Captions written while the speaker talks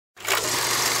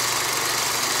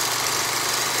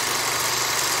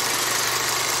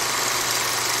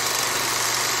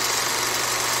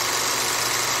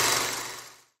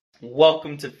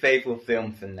Welcome to Faithful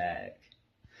Film Fanatic.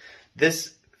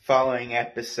 This following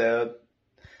episode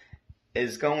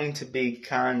is going to be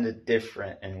kind of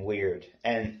different and weird,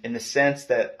 and in the sense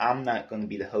that I'm not going to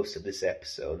be the host of this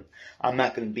episode. I'm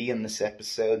not going to be in this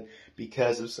episode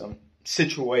because of some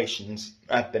situations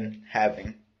I've been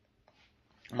having.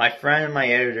 My friend and my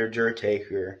editor,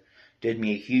 Jertaker, did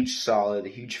me a huge solid, a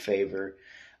huge favor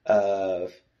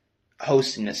of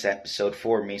hosting this episode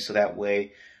for me, so that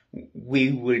way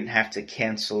we wouldn't have to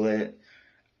cancel it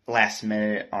last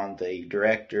minute on the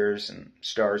directors and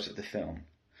stars of the film.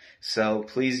 So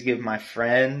please give my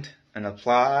friend an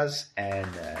applause, and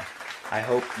I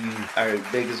hope you are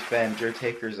as big as a fan of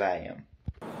Jertaker as I am.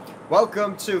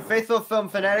 Welcome to Faithful Film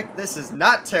Fanatic. This is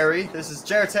not Terry. This is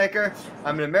Jertaker.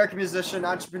 I'm an American musician,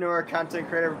 entrepreneur, content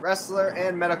creator, wrestler,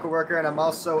 and medical worker, and I'm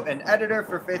also an editor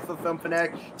for Faithful Film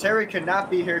Fanatic. Terry could not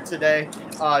be here today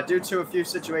due to a few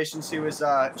situations he was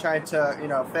trying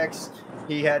to, fix.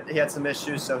 He had some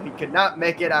issues, so he could not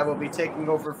make it. I will be taking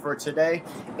over for today.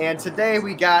 And today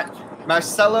we got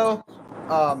Marcelo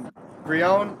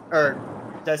Grion, or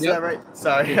did I say that right?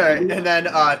 Sorry. All right. And then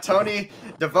Tony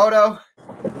Devoto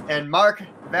and Mark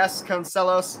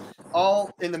Vasconcellos, all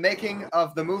in the making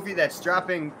of the movie that's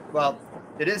dropping. Well,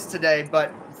 it is today,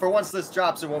 but for once this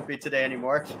drops, it won't be today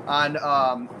anymore. On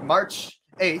March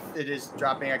 8th, it is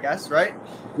dropping, I guess, right?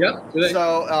 Yep.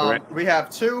 So we have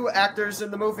two actors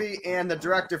in the movie and the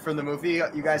director from the movie.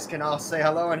 You guys can all say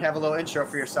hello and have a little intro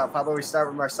for yourself. How about we start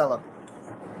with Marcelo?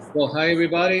 Well, hi,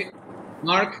 everybody.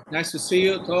 Mark, nice to see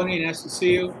you. Tony, nice to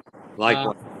see you.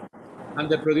 Likewise. I'm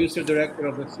the producer director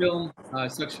of the film.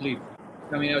 It's actually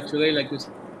coming out today, like this.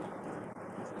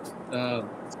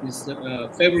 It's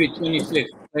February 25th,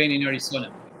 playing in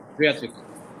Arizona. Jertaker.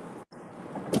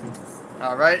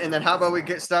 All right, and then how about we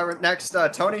start with next,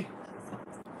 Tony?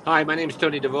 Hi, my name is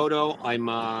Tony Devoto.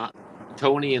 I'm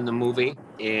Tony in the movie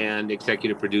and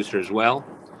executive producer as well.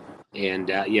 And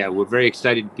yeah, we're very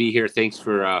excited to be here. Thanks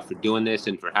for doing this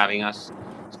and for having us.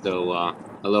 So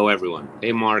hello, everyone.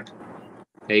 Hey, Mark.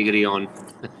 Hey, Grion.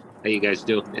 How you guys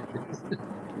doing?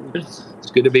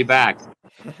 It's good to be back.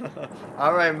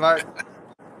 All right, Mark.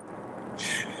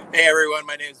 Hey, everyone.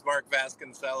 My name is Mark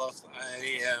Vasconcellos.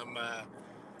 I am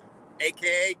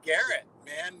a.k.a. Garrett,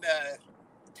 man.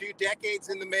 2 decades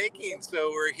in the making. So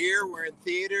we're here. We're in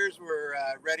theaters. We're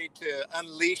ready to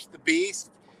unleash the beast.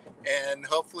 And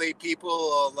hopefully people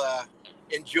will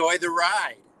enjoy the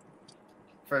ride.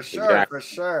 For sure, Exactly. For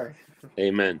sure.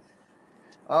 Amen.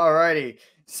 All righty.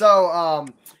 So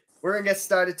we're going to get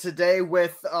started today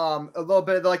with a little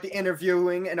bit of like the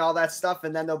interviewing and all that stuff.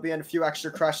 And then there'll be a few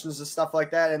extra questions and stuff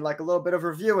like that. And like a little bit of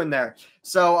review in there.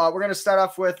 So we're going to start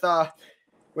off with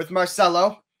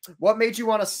Marcelo. What made you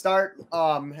want to start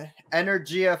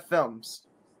Energia Films?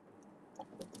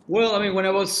 Well, I mean, when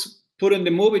I was putting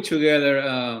the movie together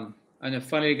and I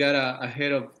finally got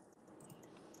ahead of,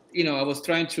 I was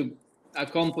trying to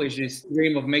accomplish this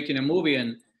dream of making a movie,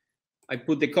 and I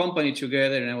put the company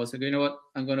together, and I was like, you know what,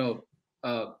 I'm going to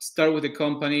start with the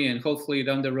company, and hopefully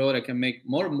down the road I can make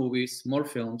more movies, more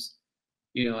films,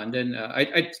 and then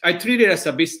I treat it as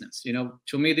a business.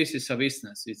 To me, this is a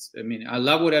business. I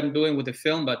love what I'm doing with the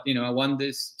film, but, I want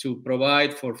this to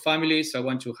provide for families. I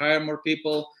want to hire more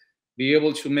people, be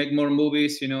able to make more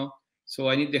movies, So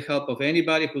I need the help of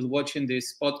anybody who's watching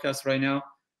this podcast right now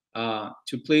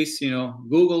to please,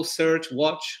 Google search,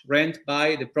 watch, rent,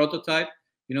 buy the prototype,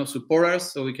 support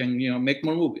us so we can, make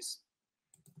more movies.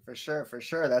 For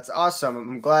sure. That's awesome.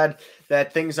 I'm glad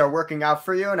that things are working out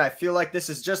for you. And I feel like this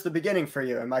is just the beginning for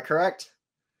you. Am I correct?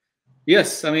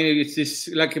 Yes. I mean, it's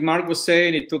like Mark was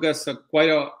saying, it took us quite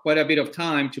a bit of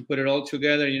time to put it all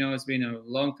together. It's been a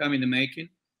long time in the making.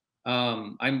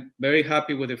 I'm very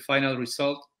happy with the final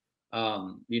result.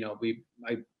 I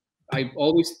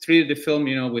always treated the film,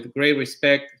 with great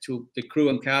respect to the crew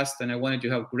and cast, and I wanted to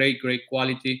have great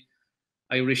quality.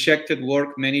 I rejected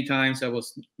work many times. I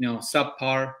was,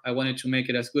 subpar. I wanted to make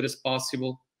it as good as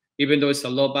possible, even though it's a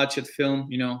low budget film.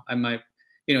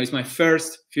 It's my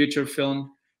first feature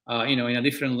film, in a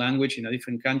different language, in a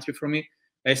different country for me.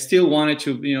 I still wanted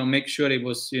to, make sure it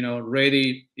was,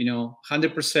 ready,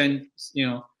 100%.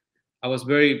 I was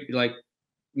very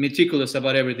meticulous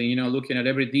about everything, looking at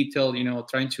every detail,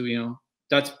 trying to,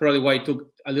 that's probably why it took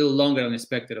a little longer than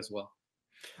expected as well.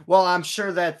 Well, I'm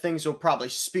sure that things will probably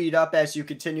speed up as you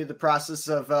continue the process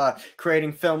of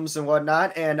creating films and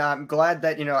whatnot. And I'm glad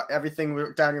that, everything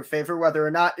worked out in your favor, whether or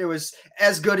not it was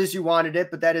as good as you wanted it.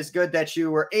 But that is good that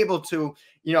you were able to,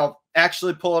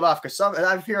 actually pull it off. Because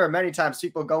I've heard many times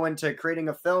people go into creating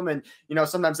a film and,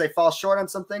 sometimes they fall short on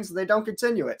some things and they don't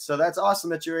continue it. So that's awesome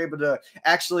that you're able to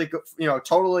actually,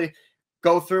 totally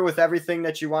go through with everything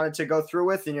that you wanted to go through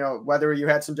with, and you know, whether you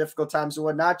had some difficult times or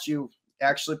whatnot, you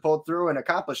actually pulled through and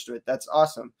accomplished it. That's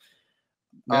awesome.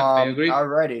 Yeah, I agree.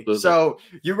 Alrighty. So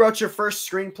you wrote your first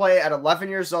screenplay at 11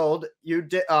 years old. You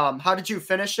did. How did you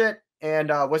finish it? And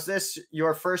was this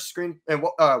your first screen? And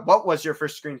what was your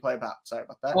first screenplay about? Sorry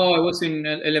about that. Oh, I was in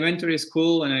elementary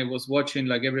school, and I was watching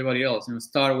like everybody else, you know,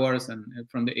 Star Wars and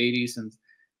from the 80s,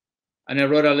 and I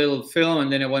wrote a little film,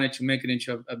 and then I wanted to make it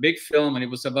into a big film, and it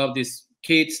was about these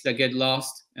kids that get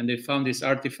lost, and they found these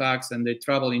artifacts, and they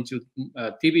travel into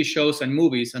TV shows and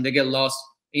movies, and they get lost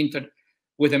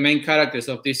with the main characters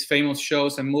of these famous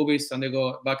shows and movies, and they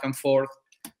go back and forth.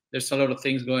 There's a lot of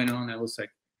things going on. I was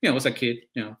like, you know, I was a kid,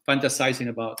 you know, fantasizing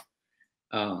about,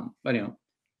 but you know,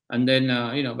 and then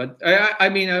you know, but I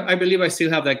mean, I believe I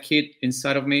still have that kid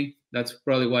inside of me. That's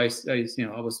probably why you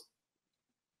know, I was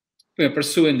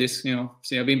pursuing this. You know,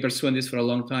 see, I've been pursuing this for a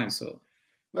long time. So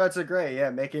that's a great, yeah,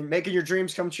 making your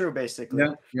dreams come true, basically.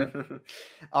 Yeah.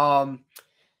 Yeah.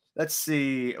 Let's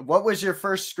see. What was your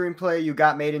first screenplay you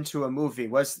got made into a movie?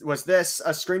 Was this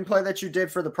a screenplay that you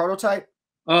did for the prototype?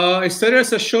 I started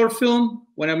as a short film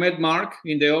when I met Mark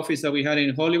in the office that we had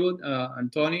in Hollywood,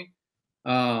 and Tony.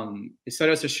 It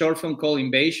started as a short film called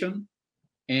Invasion.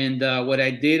 And what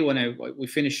I did when we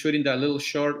finished shooting that little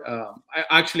short,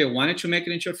 I wanted to make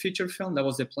it into a feature film. That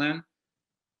was the plan.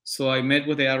 So I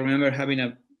remember having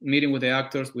a meeting with the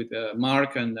actors, with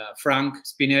Mark and Frank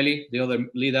Spinelli, the other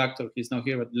lead actor. He's not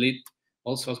here, but lead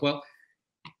also as well.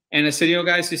 And I said, you know,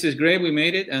 guys, this is great. We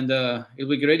made it. And it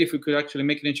would be great if we could actually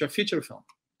make it into a feature film.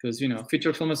 Because, you know,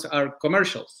 feature films are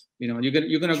commercials. You know,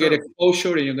 you're going to get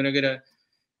exposure, and you're going to get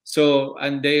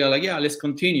and they are like, yeah, let's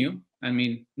continue. I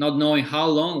mean, not knowing how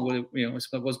long it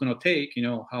was going to take, you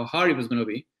know, how hard it was going to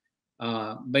be.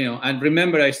 But, you know, and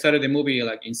remember, I started the movie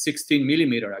like in 16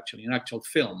 millimeter, actually, an actual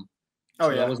film. Oh,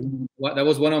 so yeah. That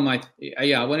was one of my,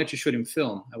 I wanted to shoot in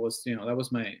film. That was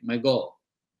my goal.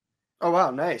 Oh, wow.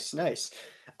 Nice.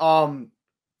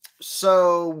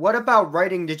 So what about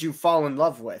writing did you fall in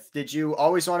love with? Did you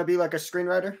always want to be like a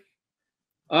screenwriter?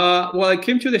 Well, I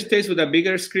came to the States with a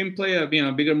bigger screenplay,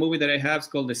 a bigger movie that I have. It's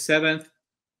called The Seventh.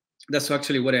 That's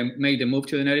actually what I made the move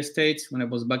to the United States. When I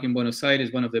was back in Buenos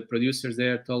Aires, one of the producers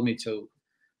there told me to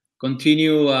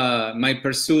continue my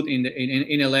pursuit in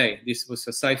LA. This was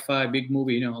a sci-fi big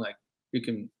movie, you know, like you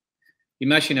can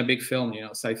imagine a big film, you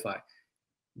know, sci-fi.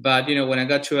 But, you know, when I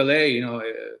got to LA, you know,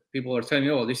 people were telling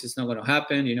me, oh, this is not going to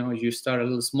happen. You know, you start a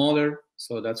little smaller.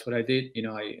 So that's what I did. You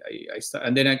know,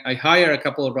 and then I hired a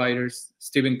couple of writers,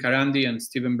 Stephen Carandi and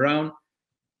Stephen Brown,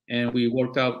 and we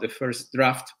worked out the first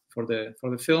draft for the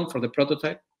film, for the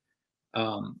prototype.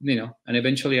 You know, and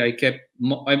eventually I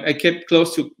kept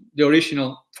close to the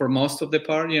original for most of the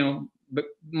part, you know, but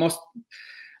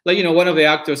like, you know, one of the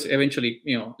actors eventually,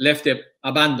 you know,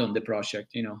 abandoned the project,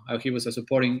 you know, he was a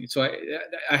supporting. So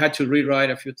I had to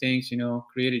rewrite a few things, you know,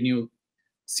 created new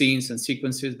scenes and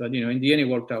sequences, but, you know, in the end it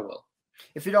worked out well.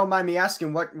 If you don't mind me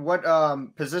asking,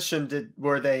 what position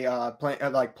were they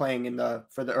playing in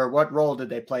or what role did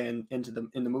they play in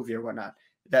the movie or whatnot?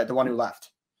 That the one who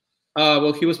left.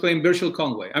 Well, he was playing Virgil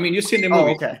Conway. I mean, you've seen the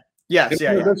movie. Oh, okay. Yes.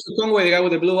 Yeah. Virgil Conway, the guy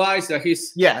with the blue eyes.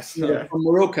 He's from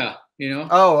Morocco. You know.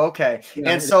 Oh, okay. Yeah,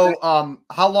 and so,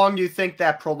 how long do you think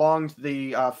that prolonged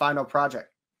the final project?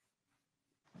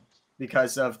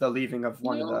 Because of the leaving of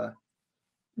one of the.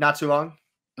 Not too long.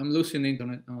 I'm losing the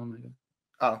internet. Oh my god.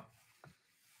 Oh.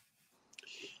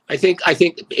 I think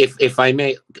if I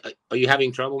may, are you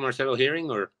having trouble, Marcelo,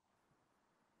 hearing or?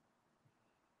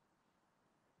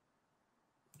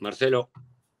 Marcelo,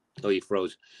 oh, he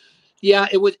froze. Yeah,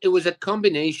 it was a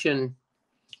combination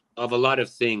of a lot of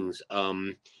things.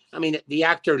 I mean, the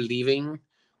actor leaving,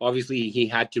 obviously he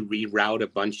had to rewrite a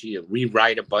bunch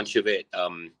of it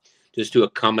just to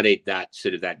accommodate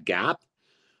that gap.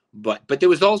 But there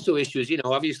was also issues, you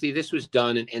know. Obviously, this was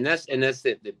done, and that's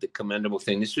the commendable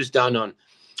thing. This was done on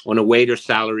a waiter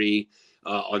salary,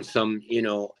 on some, you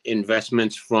know,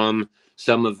 investments from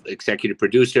some of executive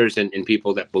producers and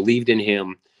people that believed in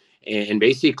him. And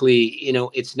basically, you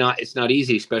know, it's not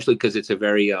easy, especially because it's a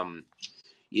very,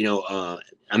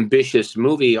 ambitious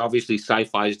movie. Obviously,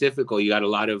 sci-fi is difficult. You got a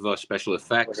lot of special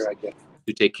effects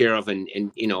to take care of. And,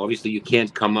 you know, obviously you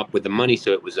can't come up with the money.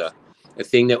 So it was a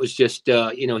thing that was just,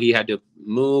 he had to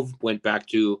move, went back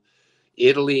to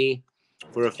Italy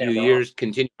for a few years,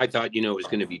 continue. I thought, you know, it was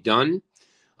going to be done.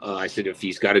 I said, if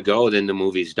he's got to go, then the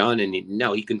movie's done. And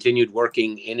he continued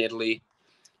working in Italy.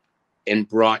 And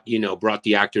brought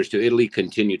the actors to Italy,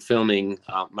 continued filming.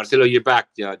 Marcelo, you're back.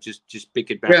 Just pick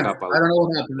it back up. I don't know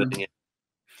what happened.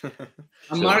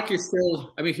 And Mark is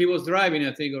still, I mean, he was driving,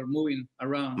 I think, or moving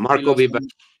around. Mark will be back.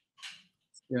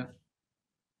 Yeah.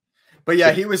 But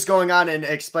yeah, he was going on and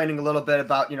explaining a little bit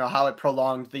about, how it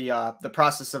prolonged the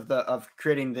process of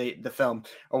creating the film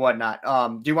or whatnot.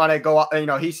 Do you want to go?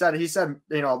 He said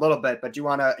a little bit, but do you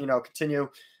want to continue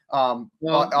off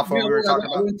what we were talking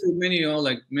about? I went through many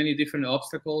many different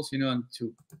obstacles, and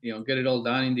to get it all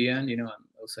done in the end. And I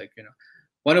was like,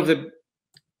 one of the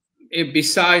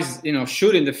besides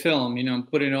shooting the film,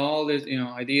 putting all these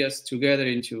ideas together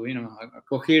into a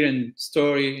coherent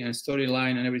story and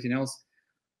storyline and everything else.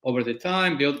 Over the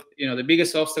time, the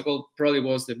biggest obstacle probably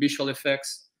was the visual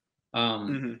effects.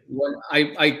 When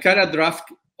I cut a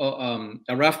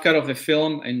rough cut of the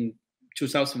film in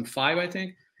 2005, I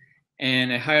think,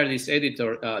 and I hired this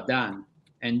editor, Dan.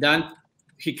 And Dan,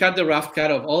 he cut the rough cut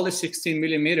of all the 16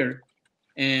 millimeter,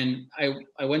 and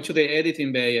I went to the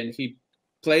editing bay and he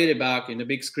played it back in the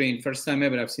big screen. First time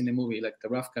ever I've seen the movie, like the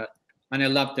rough cut, and I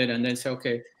loved it. And then said,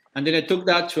 okay. And then I took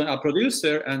that to a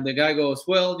producer, and the guy goes,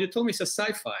 "Well, you told me it's a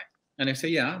sci-fi." And I say,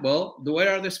 "Yeah, well, where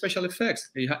are the special effects?"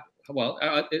 Well,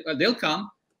 they'll come.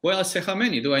 Well, I say, "How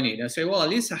many do I need?" I say, "Well, at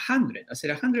least 100. I said,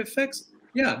 100 effects?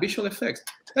 Yeah, visual effects.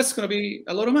 That's going to be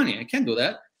a lot of money. I can't do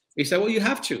that." He said, "Well, you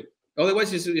have to.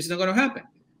 Otherwise, it's not going to happen."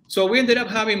 So we ended up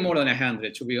having more than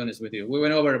 100, to be honest with you. We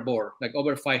went overboard, like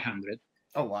over 500.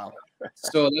 Oh, wow.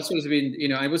 So that's what's been,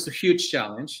 it was a huge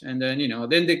challenge. And then,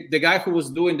 then the guy who was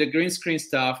doing the green screen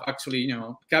stuff actually,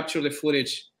 captured the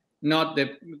footage. Not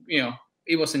the,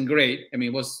 it wasn't great. I mean,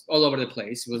 it was all over the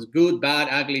place. It was good, bad,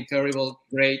 ugly, terrible,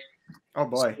 great. Oh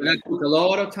boy. So that took a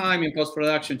lot of time in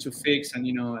post-production to fix and,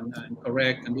 and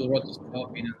correct and do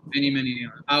rotoscoping, many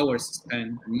hours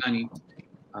spent and money.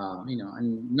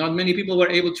 And not many people were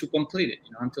able to complete it,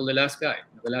 until the last guy,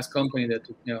 the last company that,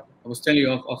 I was telling you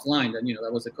offline that,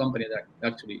 that was the company that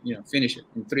actually, finished it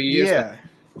in 3 years.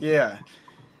 Yeah.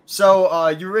 So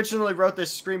you originally wrote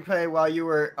this screenplay while you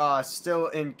were still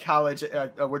in college.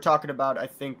 We're talking about, I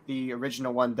think, the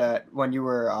original one that when you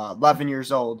were 11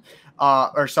 years old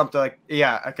or something like,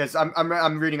 because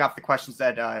I'm reading off the questions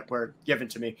that were given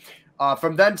to me.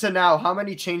 From then to now, how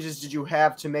many changes did you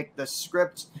have to make the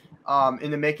script?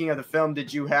 In the making of the film,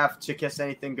 did you have to kiss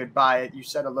anything goodbye? You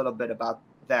said a little bit about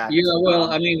that. Yeah, well,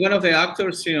 I mean, one of the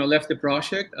actors, left the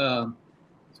project, so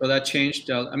that changed.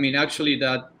 Actually,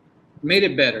 that made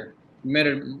it better.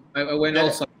 I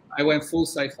went full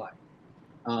sci-fi,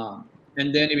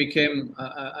 and then it became,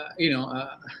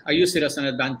 I used it as an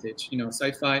advantage.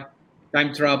 Sci-fi,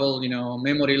 time travel,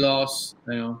 memory loss,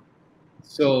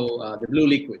 so the blue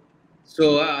liquid.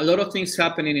 So a lot of things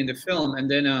happening in the film,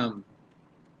 and then.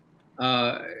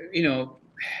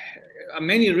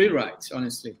 Many rewrites,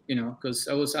 honestly, because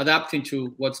I was adapting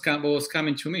to what was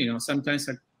coming to me. Sometimes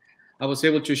I was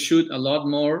able to shoot a lot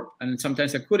more, and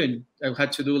sometimes I couldn't. I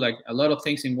had to do like a lot of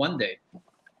things in one day.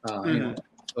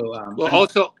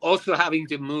 So, also having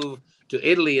to move to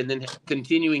Italy and then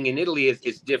continuing in Italy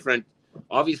is different.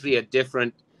 Obviously, a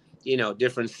different,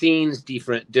 different scenes,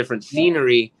 different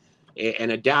scenery.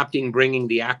 And adapting, bringing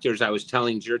the actors, I was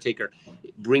telling Jertaker,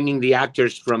 bringing the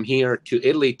actors from here to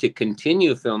Italy to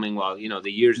continue filming while, the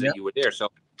years that you were there. So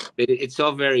it's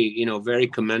all very, very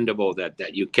commendable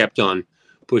that you kept on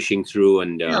pushing through.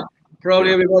 And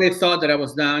probably everybody thought that I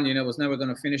was done, was never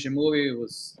going to finish a movie. It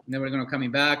was never going to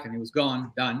coming back, and it was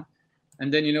gone, done.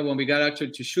 And then, when we got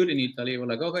actually to shoot in Italy, we're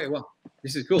like, okay, well,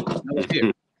 this is cool. Now we're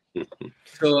here.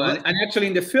 So and actually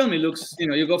in the film it looks,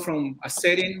 you go from a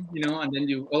setting, and then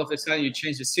you all of a sudden you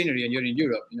change the scenery and you're in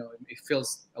Europe. It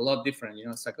feels a lot different.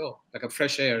 It's like like a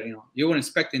fresh air. You weren't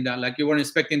expecting that, like you weren't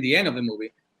expecting the end of the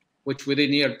movie, which we did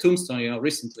near Tombstone,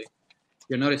 recently.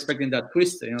 You're not expecting that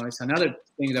twist. It's another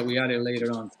thing that we added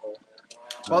later on.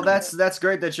 So, well, that's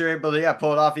great that you're able to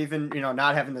pull it off, even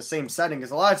not having the same setting.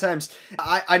 Because a lot of times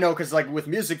I know, because like with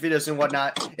music videos and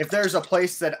whatnot, if there's a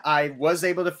place that I was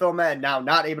able to film at and now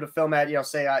not able to film at,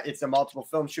 say it's a multiple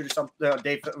film shoot or something,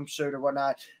 day film shoot or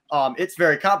whatnot, it's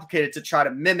very complicated to try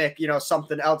to mimic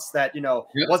something else that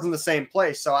wasn't the same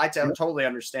place. So I totally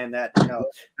understand that.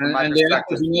 And the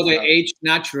actors, they age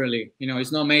naturally.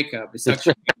 It's no makeup. It's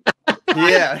actually.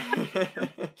 Yeah,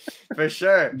 for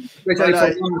sure. But,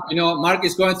 Mark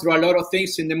is going through a lot of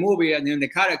things in the movie, and in the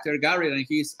character Garrett, and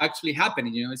he's actually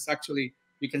happening. It's actually,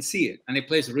 you can see it, and it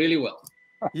plays really well.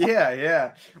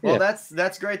 Yeah. Well,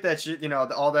 that's great that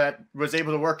all that was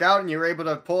able to work out, and you were able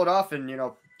to pull it off, and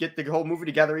get the whole movie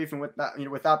together, even with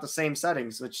without the same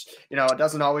settings, which it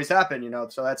doesn't always happen.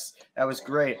 So that was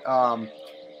great.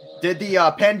 Did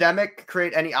the pandemic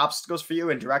create any obstacles for you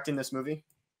in directing this movie?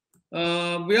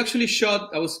 We actually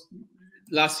shot. I was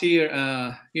last year.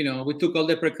 We took all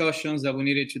the precautions that we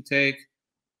needed to take.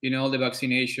 All the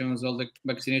vaccinations, all the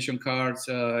vaccination cards.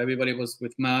 Everybody was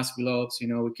with masks, gloves.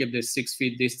 We kept the 6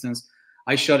 feet distance.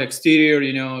 I shot exterior.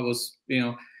 You know, it was, you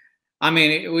know, I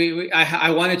mean,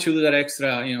 I wanted to do that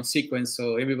extra, you know, sequence,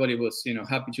 so everybody was, you know,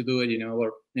 happy to do it. You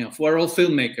know, we're all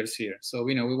filmmakers here, so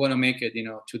you know, we want to make it, you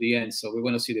know, to the end. So we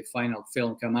want to see the final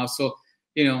film come out. So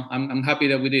you know, I'm happy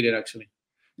that we did it actually.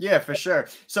 Yeah, for sure.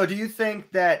 So do you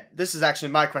think that, this is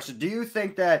actually my question, do you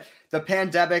think that the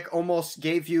pandemic almost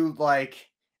gave you like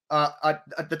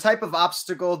the type of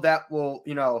obstacle that will,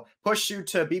 you know, push you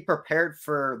to be prepared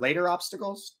for later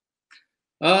obstacles?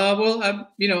 Well,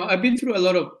 I've been through a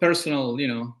lot of personal, you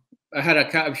know, I had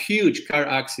a huge car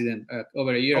accident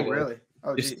over a year ago. Really?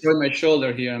 Oh, destroyed my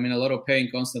shoulder here. I'm in a lot of pain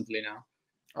constantly now.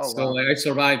 Oh, so wow. I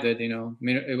survived it, you know.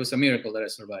 It was a miracle that I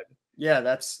survived it. Yeah,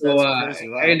 that's crazy.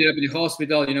 Wow. I ended up in the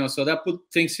hospital, you know, so that put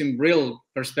things in real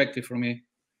perspective for me.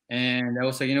 And I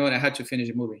was like, you know what, I had to finish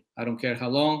the movie. I don't care how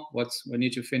long, we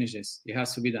need to finish this. It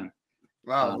has to be done.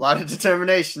 Wow, a lot of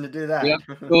determination to do that. Yeah.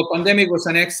 So pandemic was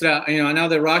an extra, you know, now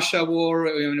the Russia war,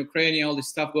 in Ukraine, all this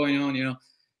stuff going on, you know,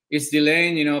 it's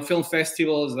delaying, you know, film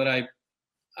festivals that I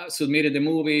submitted the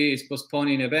movie, it's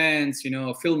postponing events, you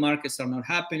know, film markets are not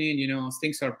happening, you know,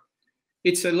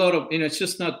 it's a lot of, you know, it's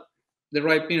just not the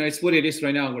right, you know, it's what it is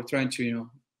right now. We're trying to, you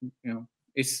know,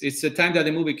 it's the time that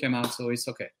the movie came out, so it's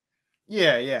okay.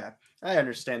 Yeah. I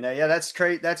understand that. Yeah, that's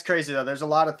crazy. That's crazy though. There's a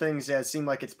lot of things that seem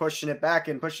like it's pushing it back,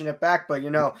 but you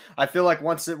know, I feel like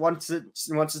once it's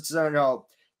you know,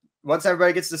 once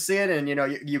everybody gets to see it, and you know,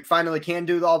 you finally can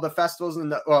do all the festivals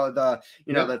and the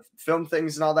you know, the film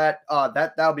things and all that.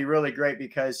 That'll be really great,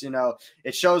 because you know,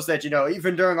 it shows that, you know,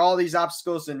 even during all these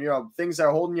obstacles and, you know, things that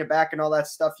are holding you back and all that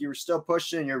stuff, you were still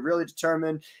pushing. You're really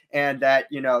determined, and that,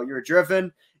 you know, you're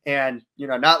driven, and you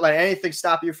know, not let anything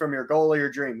stop you from your goal or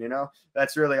your dream. You know,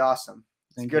 that's really awesome.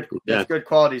 It's good. That's good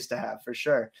qualities to have for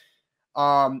sure.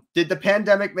 Did the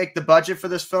pandemic make the budget for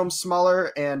this film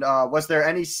smaller? And was there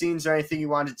any scenes or anything you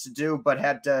wanted to do but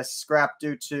had to scrap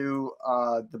due to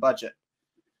the budget?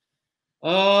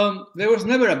 There was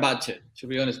never a budget, to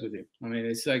be honest with you. I mean,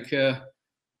 it's like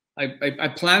I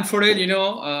planned for it, you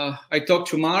know. I talked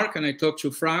to Mark and I talked to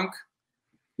Frank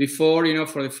before, you know,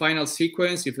 for the final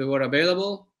sequence, if they were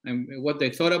available and what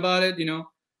they thought about it, you know.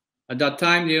 At that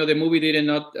time, you know, the movie did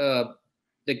not the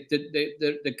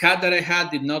cut that I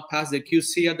had did not pass the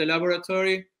QC at the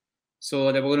laboratory,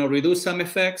 so they were going to reduce some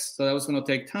effects. So that was going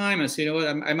to take time. I said, you know what,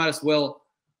 I might as well,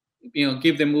 you know,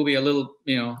 give the movie a little,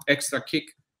 you know, extra kick.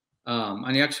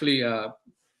 And actually,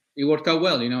 it worked out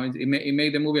well. You know, it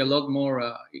made the movie a lot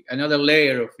more, another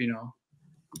layer of, you know,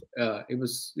 it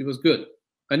was good.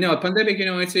 But no, pandemic, you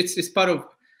know, it's part of.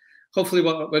 Hopefully,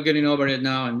 we're getting over it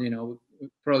now, and you know, we'll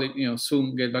probably, you know,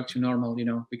 soon get back to normal. You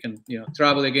know, we can, you know,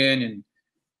 travel again, and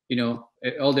you know,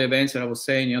 all the events that I was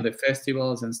saying, you know, the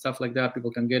festivals and stuff like that,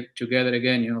 people can get together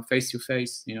again, you know, face to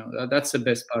face. You know, that's the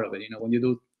best part of it. You know, when you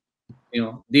do, you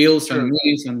know, deals and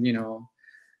meetings and, you know,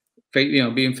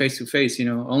 being face to face. You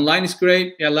know, online is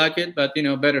great. I like it, but you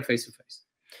know, better face to face.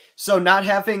 So not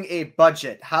having a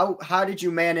budget, how did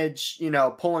you manage, you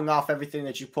know, pulling off everything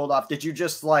that you pulled off? Did you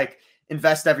just like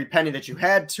invest every penny that you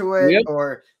had to it,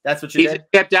 or that's what you did?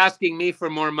 He kept asking me for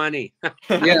more money.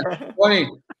 Yeah, funny.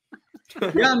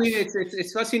 Yeah, I mean,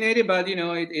 it's fascinating, but you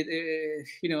know,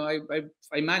 you know,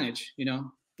 I manage, you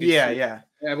know. Yeah.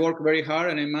 I work very hard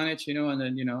and I manage, you know, and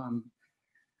then, you know,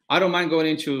 I don't mind going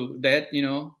into debt, you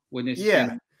know, when it's, you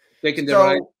know, taking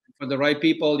for the right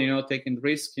people, you know, taking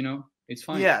risk, you know, it's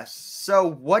fine. Yes. So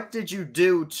what did you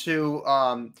do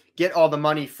to get all the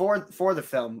money for the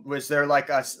film? Was there like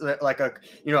a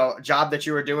you know, job that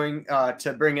you were doing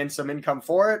to bring in some income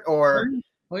for it, or?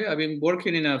 Oh yeah, I've been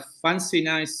working in a fancy,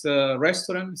 nice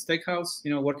restaurant, steakhouse.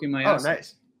 You know, working my ass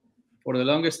nice for the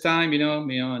longest time. You know,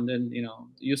 and then, you know,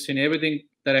 using everything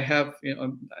that I have, you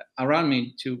know, around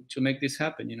me to make this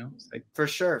happen. You know, it's like, for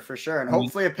sure, and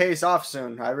hopefully it pays off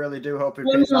soon. I really do hope it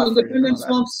pays off. Independent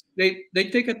films, they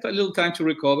take a little time to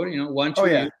recover. You know, 1-2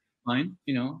 years, fine.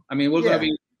 You know, I mean, we're gonna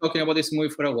be talking about this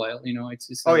movie for a while. You know,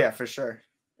 it's for sure.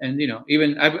 And you know,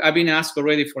 even I've been asked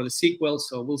already for the sequel,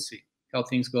 so we'll see how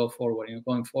things go forward, you know,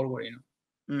 going forward, you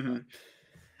know.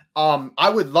 I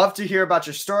would love to hear about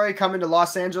your story coming to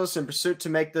Los Angeles in pursuit to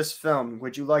make this film.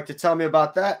 Would you like to tell me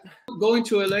about that? Going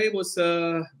to LA was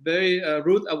a very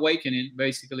rude awakening.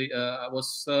 Basically, I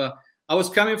was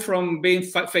coming from being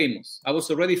famous. I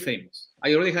was already famous.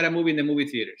 I already had a movie in the movie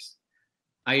theaters.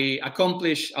 I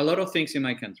accomplished a lot of things in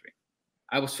my country.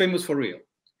 I was famous for real.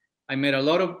 I met a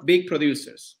lot of big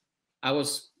producers.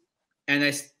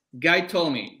 Guy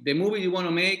told me, the movie you want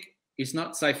to make is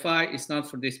not sci-fi, it's not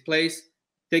for this place.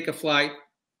 Take a flight,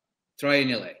 try in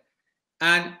LA.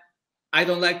 And I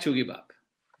don't like to give up.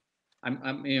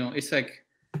 I'm you know, it's like,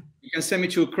 you can send me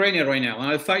to Ukraine right now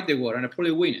and I'll fight the war and I'll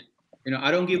probably win it.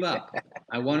 I don't give up.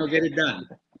 I want to get it done.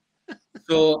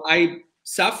 So I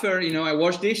suffer, I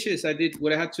wash dishes. I did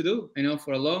what I had to do,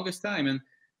 for the longest time. And,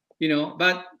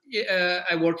 but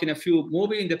I work in a few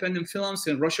independent films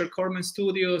and Roger Corman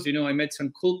Studios. I met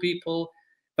some cool people.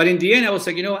 But in the end, I was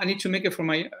like, I need to make it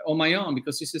on my own,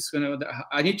 because this is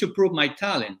I need to prove my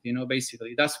talent,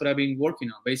 basically. That's what I've been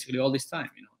working on basically all this time,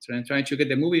 trying to get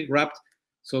the movie wrapped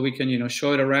so we can,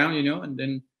 show it around, and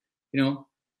then,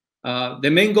 the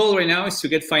main goal right now is to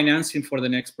get financing for the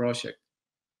next project.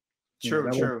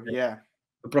 True. Yeah.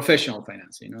 Professional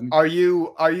financing. Are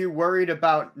you worried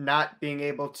about not being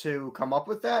able to come up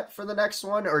with that for the next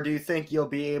one, or do you think you'll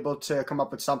be able to come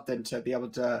up with something to be able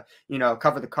to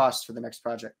cover the costs for the next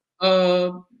project?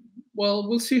 Well,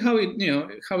 we'll see how it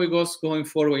goes going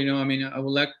forward. I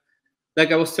would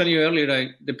like I was telling you earlier, like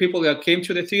the people that came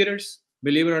to the theaters,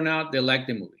 believe it or not, they liked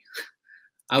the movie.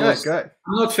 I'm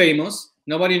not famous.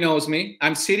 Nobody knows me.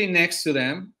 I'm sitting next to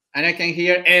them, and I can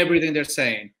hear everything they're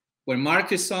saying. When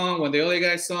Mark is on, when the other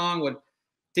guy's on, when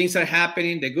things are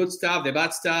happening, the good stuff, the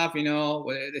bad stuff,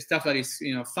 the stuff that is,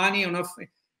 funny or not.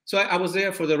 So I was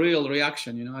there for the real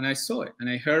reaction, and I saw it and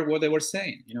I heard what they were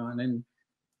saying, and then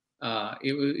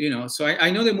it was, so I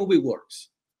know the movie works.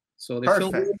 So the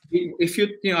film, if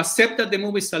you accept that the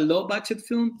movie is a low budget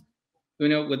film,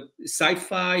 with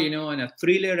sci-fi, and a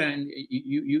thriller, and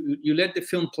you let the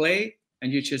film play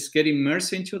and you just get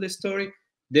immersed into the story,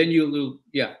 then you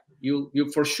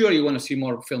for sure you want to see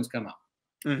more films come out.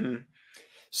 Mm-hmm.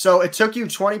 So it took you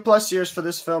 20 plus years for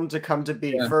this film to come to be.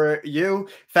 Yeah. For you,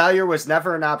 failure was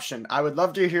never an option. I would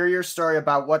love to hear your story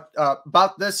about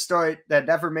about this story that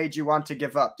never made you want to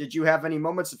give up. Did you have any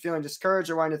moments of feeling discouraged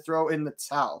or wanting to throw in the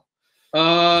towel?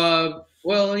 Well,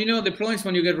 the problem is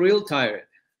when you get real tired,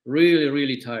 really,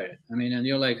 really tired. And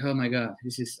you're like, oh my God,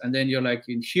 and then you're like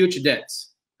in huge debts.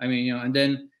 And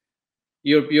then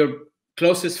your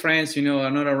closest friends,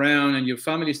 are not around, and your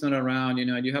family is not around,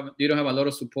 and you don't have a lot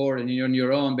of support, and you're on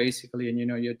your own basically, and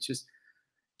you're just,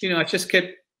 I just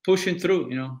kept pushing through,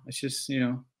 it's just,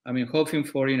 hoping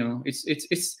for,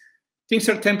 it's things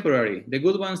are temporary, the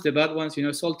good ones, the bad ones,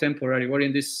 it's all temporary. We're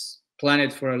in this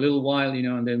planet for a little while,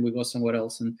 and then we go somewhere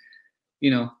else, and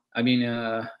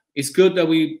it's good that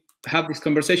we have this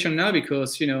conversation now,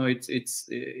 because it's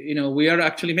we are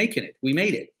actually making it. We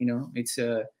made it. It's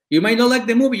you might not like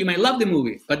the movie, you might love the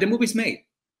movie, but the movie's made.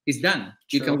 It's done.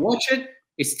 Sure. You can watch it.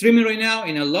 It's streaming right now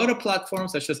in a lot of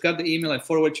platforms. I just got the email. I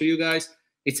forward to you guys.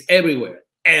 It's everywhere.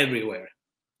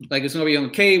 Like it's gonna be on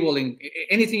cable and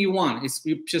anything you want.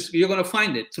 You're gonna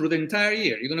find it through the entire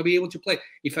year. You're gonna be able to play.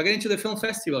 If I get into the film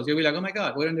festivals, you'll be like, oh my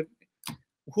God,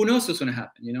 who knows what's gonna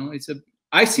happen?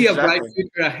 I see a bright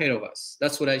future ahead of us.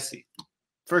 That's what I see.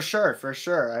 For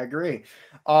sure. I agree.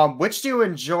 Which do you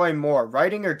enjoy more,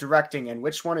 writing or directing, and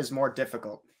which one is more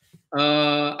difficult?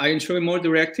 I enjoy more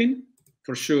directing,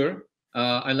 for sure.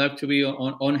 I like to be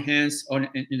on hands, on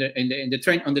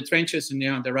the trenches, and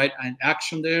on the right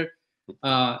action there.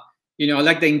 I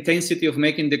like the intensity of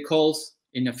making the calls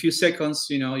in a few seconds.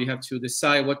 You have to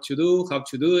decide what to do, how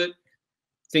to do it.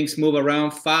 Things move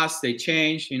around fast. They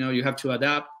change. You have to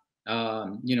adapt.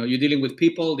 You're dealing with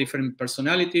people, different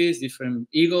personalities, different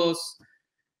egos,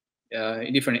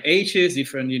 different ages,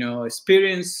 different,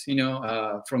 experience,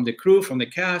 from the crew, from the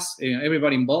cast,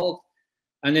 everybody involved.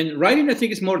 And then writing, I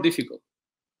think, is more difficult,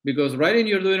 because writing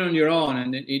you're doing on your own,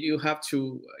 and then you have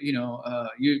to,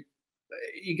 you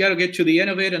got to get to the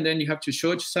end of it, and then you have to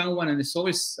show it to someone, and it's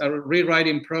always a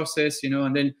rewriting process,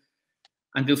 and then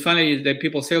until finally the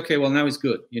people say, okay, well, now it's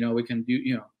good, we can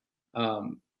do,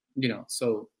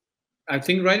 so I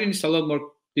think writing is a lot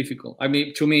more difficult.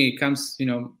 To me, it comes,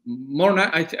 more.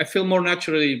 I feel more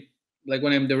naturally, like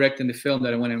when I'm directing the film,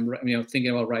 than when I'm,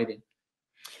 thinking about writing.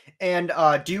 And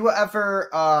do you ever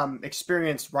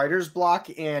experience writer's block?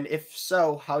 And if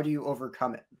so, how do you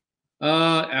overcome it?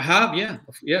 I have,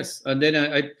 yes. And then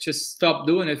I just stopped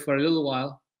doing it for a little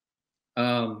while,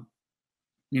 and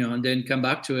then come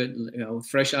back to it, with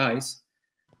fresh eyes,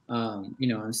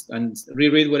 and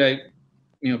reread what I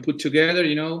put together,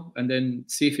 and then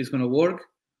see if it's going to work.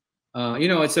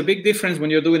 It's a big difference when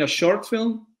you're doing a short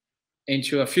film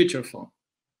into a feature film.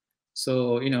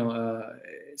 So,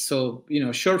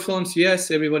 short films,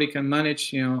 yes, everybody can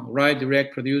manage, write,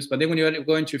 direct, produce. But then when you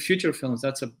go into feature films,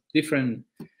 that's a different,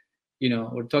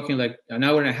 we're talking like an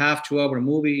hour and a half, 2 hour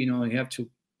movie, you have to,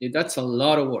 that's a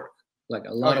lot of work, like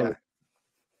a lot of work.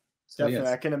 So, Definitely,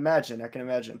 yes. I can imagine. I can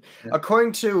imagine. Yeah.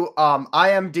 According to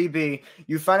IMDb,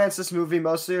 you financed this movie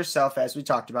mostly yourself, as we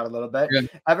talked about a little bit. Yeah.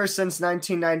 Ever since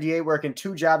 1998, working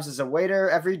 2 jobs as a waiter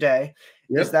every day.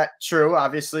 Yep. Is that true?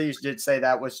 Obviously, you did say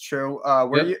that was true.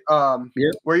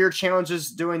 Were your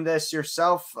challenges doing this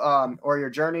yourself, or your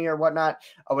journey or whatnot?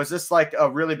 Was this like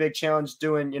a really big challenge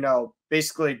doing,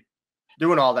 basically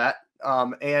doing all that?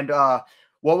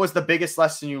 What was the biggest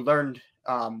lesson you learned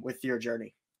with your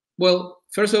journey? Well,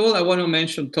 first of all, I want to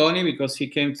mention Tony because he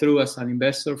came through as an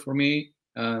investor for me.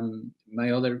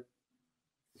 My other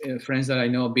friends that I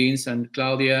know, Vince and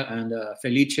Claudia and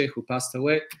Felice, who passed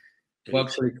away, who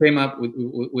actually came up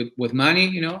with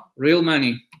money, real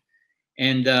money.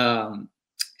 And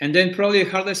then probably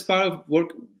the hardest part of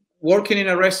working in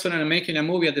a restaurant and making a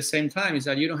movie at the same time is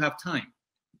that you don't have time.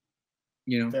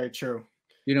 Very true.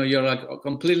 You're like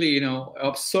completely,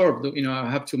 absorbed. I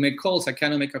have to make calls. I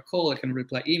cannot make a call. I cannot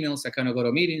reply emails. I cannot go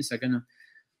to meetings. I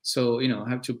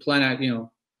have to plan out.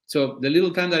 So the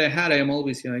little time that I had, I am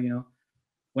always,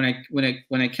 when I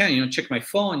can, check my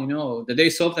phone. The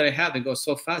days off that I have, they go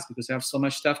so fast because I have so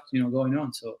much stuff, going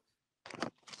on. So.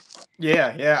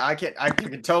 Yeah, I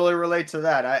can totally relate to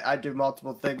that. I do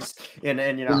multiple things, and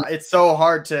it's so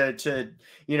hard to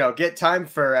get time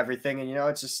for everything, and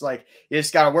it's just like you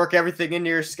just got to work everything into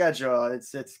your schedule.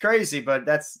 It's crazy, but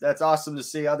that's awesome to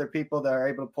see other people that are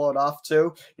able to pull it off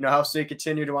too. Helps me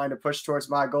continue to want to push towards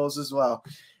my goals as well.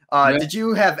 Did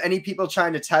you have any people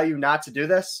trying to tell you not to do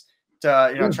this?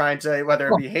 Trying to, whether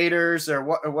it be haters or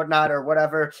whatnot or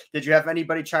whatever. Did you have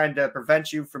anybody trying to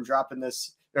prevent you from dropping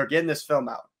this or getting this film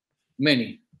out?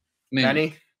 Many.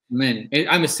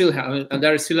 I'm still and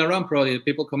they're still around. Probably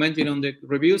people commenting on the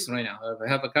reviews right now. I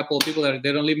have a couple of people that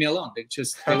they don't leave me alone.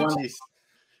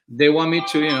 They want me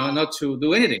to not to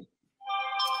do anything.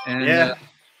 And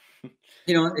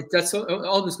that's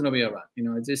always going to be around.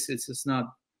 It's just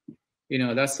not.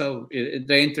 That's how the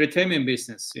entertainment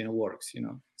business works.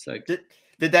 It's like.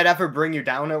 Did that ever bring you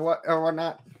down or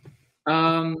whatnot?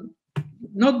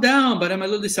 Not down, but I'm a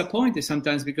little disappointed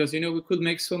sometimes because we could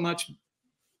make so much.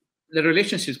 The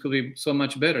relationships could be so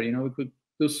much better. We could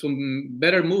do some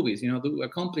better movies. To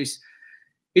accomplish.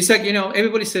 It's like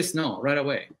everybody says no right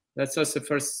away. That's just the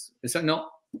first. It's like no.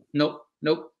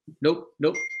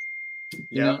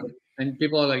 Yeah. And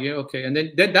people are like, okay, and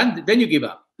then you give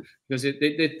up because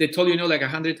they told like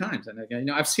 100 times,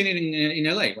 and I've seen it in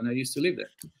LA when I used to live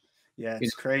there. Yeah,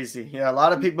 it's crazy. Yeah, a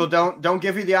lot of people don't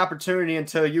give you the opportunity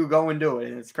until you go and do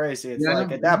it. It's crazy. It's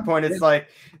at that point, it's like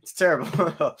it's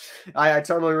terrible. I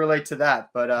totally relate to that.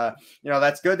 But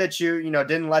that's good that you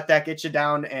didn't let that get you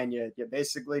down, and you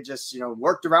basically just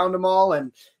worked around them all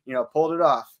and pulled it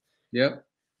off. Yep.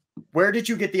 Where did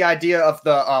you get the idea of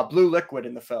the blue liquid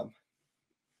in the film?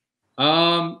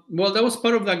 Well, that was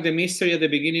part of like the mystery at the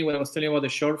beginning when I was telling you about the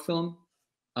short film.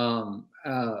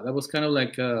 That was kind of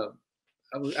like.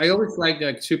 I always liked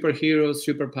like superheroes,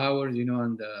 superpowers,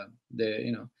 and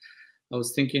I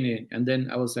was thinking it, and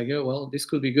then I was like, oh well, this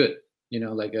could be good,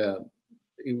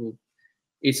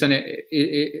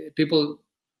 people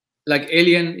like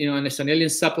Alien, and it's an alien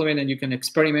supplement, and you can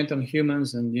experiment on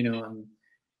humans, and and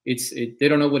they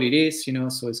don't know what it is,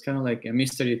 so it's kind of like a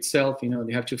mystery itself,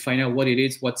 they have to find out what it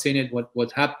is, what's in it,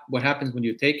 what happens when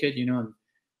you take it, and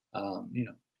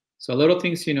so a lot of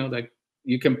things, like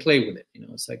you can play with it,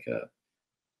 it's like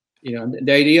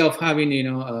the idea of having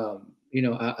a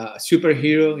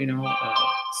superhero,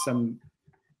 some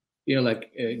like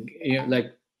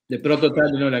the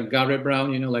prototype, like Garrett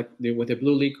Brown, with the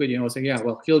blue liquid, I was like, yeah,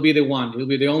 well, he'll be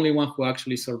the only one who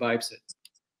actually survives it,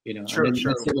 Sure. And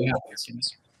then see what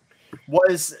happens,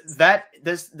 Was that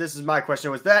this is my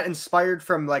question, was that inspired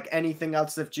from like anything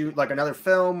else that you like, another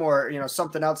film or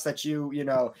something else that you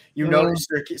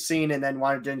noticed or seen and then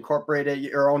wanted to incorporate it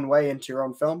your own way into your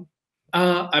own film?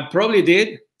 I probably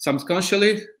did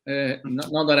subconsciously,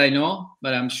 not that I know,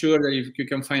 but I'm sure that if you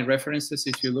can find references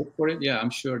if you look for it, yeah, I'm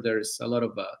sure there's a lot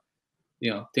of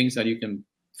things that you can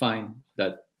find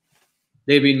that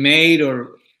they've been made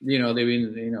or they've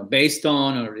been based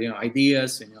on or But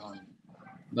ideas,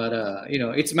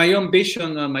 it's my own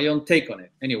vision and my own take on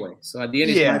it anyway. So at the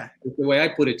end, it's the way I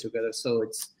put it together. So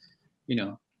it's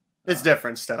it's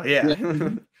different still. Yeah.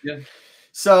 Yeah.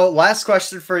 So last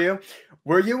question for you.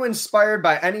 Were you inspired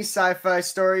by any sci-fi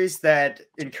stories that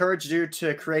encouraged you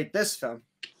to create this film?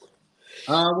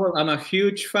 Well, I'm a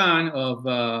huge fan of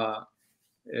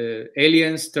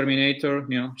Aliens, Terminator,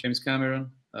 James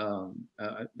Cameron.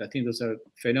 I think those are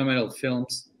phenomenal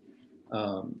films.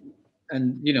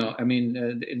 And,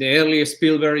 the early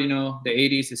Spielberg, the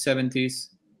 80s, the 70s,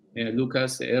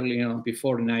 Lucas, the early,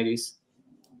 before the 90s.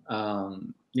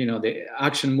 the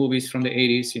action movies from the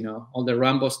 80s, all the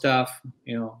Rambo stuff,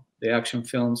 the action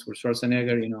films with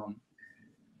Schwarzenegger,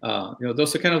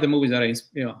 those are kind of the movies that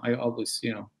I always,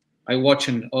 I watch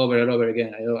them over and over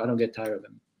again. I don't get tired of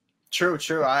them. True.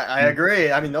 I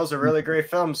agree. I mean, those are really great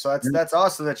films. So that's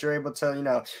awesome that you're able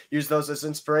to, use those as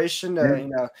inspiration.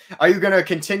 Are you going to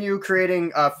continue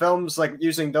creating films like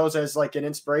using those as like an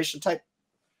inspiration type?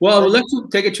 Well, I would like to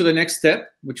take it to the next step,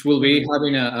 which will be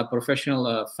having a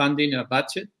professional funding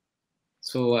budget.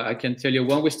 So I can tell you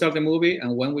when we start the movie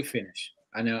and when we finish.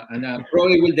 And I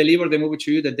probably will deliver the movie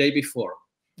to you the day before.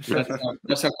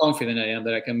 That's how confident I am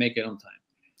that I can make it on time.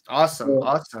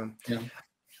 Awesome. Yeah.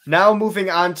 Now moving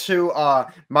on to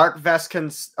Mark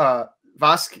Vasconcellos.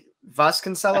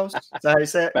 Is that how you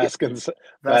say it?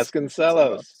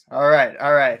 Vasconcellos. All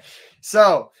right.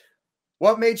 So,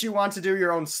 what made you want to do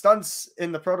your own stunts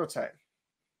in the prototype?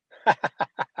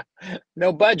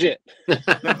 No budget.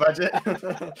 No budget.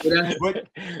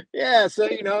 Yeah, so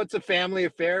it's a family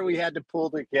affair we had to pull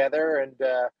together, and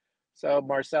so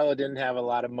Marcelo didn't have a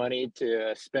lot of money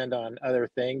to spend on other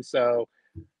things, so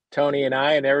Tony and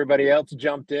I and everybody else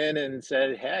jumped in and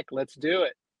said, "Heck, let's do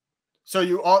it." So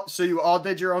you all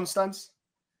did your own stunts?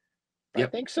 Yep.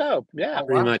 I think so. Yeah,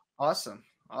 pretty much. Awesome.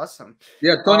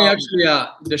 Yeah, Tony actually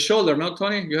the shoulder, no,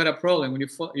 Tony, you had a problem when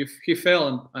he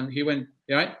fell and he went,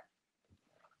 right?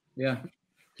 Yeah.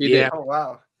 He did. Oh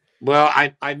wow. Well,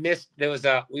 I missed.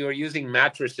 We were using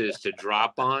mattresses to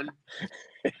drop on,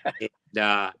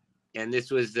 and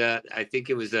this was I think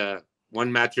it was one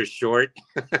mattress short.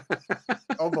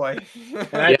 Oh boy.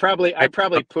 And I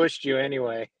probably pushed you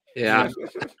anyway. Yeah.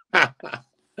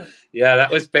 Yeah, that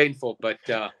was painful, but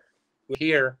we're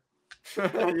here.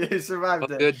 You survived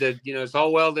it. Good that it's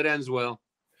all well that ends well.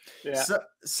 Yeah.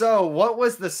 So what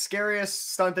was the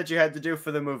scariest stunt that you had to do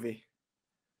for the movie?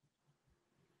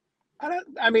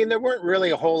 I mean, there weren't really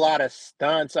a whole lot of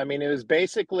stunts. I mean, it was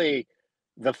basically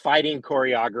the fighting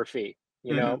choreography,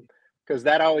 because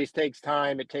that always takes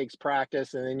time. It takes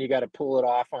practice, and then you got to pull it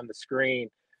off on the screen.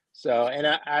 So, and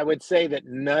I would say that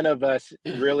none of us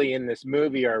really in this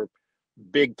movie are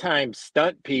big time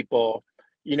stunt people,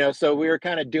 so we were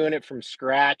kind of doing it from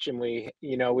scratch, and we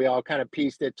all kind of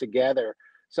pieced it together.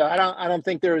 So I don't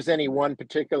think there was any one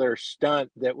particular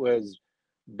stunt that was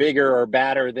bigger or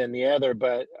badder than the other,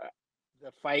 but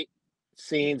the fight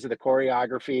scenes, the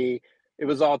choreography, it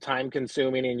was all time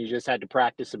consuming, and you just had to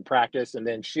practice and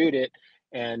then shoot it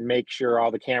and make sure all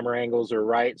the camera angles are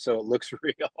right so it looks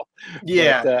real.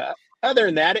 Yeah. But, other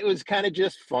than that, it was kind of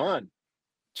just fun.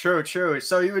 True.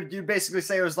 So you basically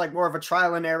say it was like more of a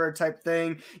trial and error type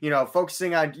thing,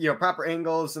 focusing on proper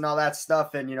angles and all that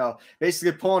stuff, and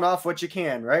basically pulling off what you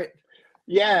can, right?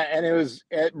 Yeah, and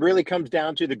it really comes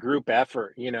down to the group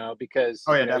effort, because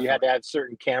you had to have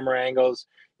certain camera angles,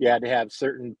 you had to have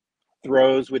certain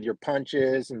throws with your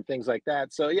punches and things like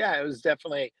that. So yeah, it was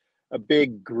definitely a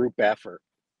big group effort.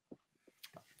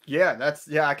 Yeah,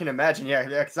 I can imagine. Yeah,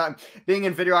 because I'm being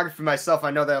in videography myself. I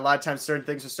know that a lot of times certain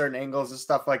things are certain angles and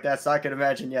stuff like that. So I can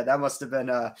imagine. Yeah, that must have been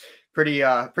pretty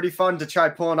fun to try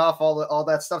pulling off all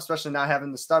that stuff, especially not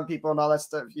having the stunt people and all that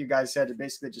stuff. You guys had to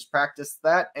basically just practice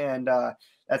that, and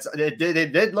it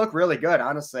did look really good.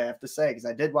 Honestly, I have to say, because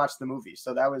I did watch the movie,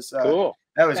 so that was cool.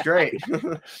 That was great.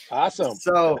 Awesome.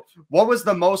 So, what was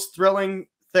the most thrilling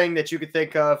thing that you could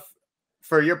think of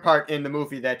for your part in the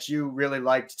movie that you really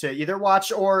liked to either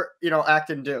watch or, act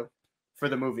and do for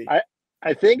the movie?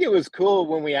 I think it was cool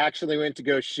when we actually went to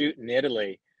go shoot in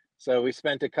Italy. So we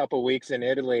spent a couple weeks in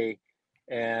Italy,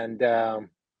 and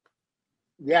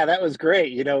yeah, that was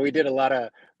great. We did a lot of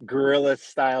guerrilla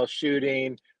style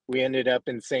shooting. We ended up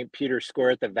in St. Peter's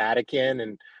Square at the Vatican,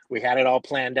 and we had it all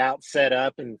planned out, set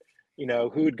up, and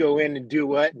who would go in and do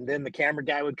what, and then the camera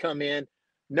guy would come in.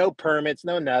 No permits,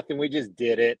 no nothing. We just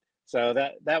did it. So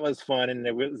that was fun, and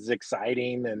it was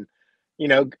exciting, and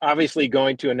obviously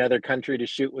going to another country to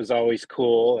shoot was always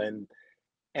cool,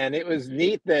 and it was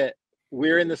neat that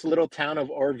we're in this little town of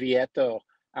Orvieto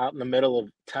out in the middle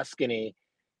of Tuscany,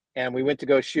 and we went to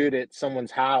go shoot at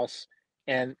someone's house,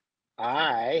 and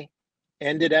I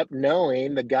ended up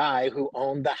knowing the guy who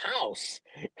owned the house.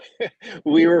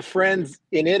 We were friends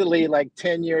in Italy like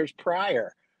 10 years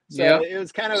prior. So yeah. It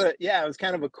was kind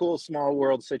of a cool small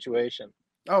world situation.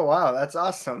 Oh wow, that's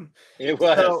awesome. It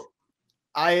was. So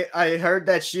I heard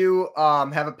that you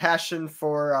have a passion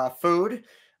for food.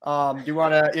 Do you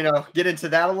want to get into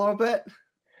that a little bit?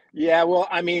 Yeah, well,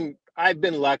 I mean, I've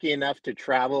been lucky enough to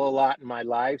travel a lot in my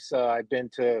life, so I've been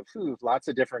to lots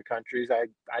of different countries.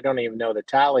 I don't even know the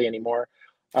tally anymore.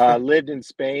 Lived in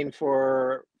Spain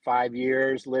for 5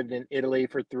 years, lived in Italy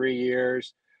for 3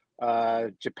 years,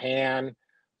 Japan.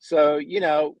 So, you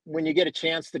know, when you get a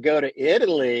chance to go to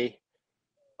Italy,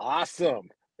 awesome.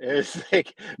 It's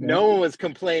like no one was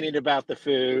complaining about the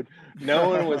food. No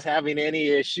one was having any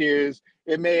issues.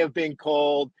 It may have been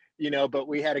cold, you know, but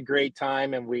we had a great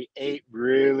time and we ate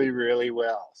really, really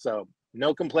well. So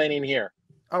no complaining here.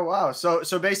 Oh wow. So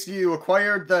basically you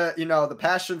acquired the, you know, the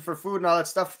passion for food and all that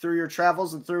stuff through your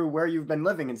travels and through where you've been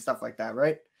living and stuff like that,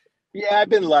 right? Yeah, I've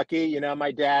been lucky. You know,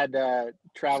 my dad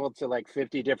traveled to like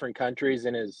 50 different countries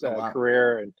in his Oh wow.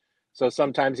 career. And so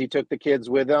sometimes he took the kids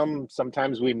with him.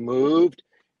 Sometimes we moved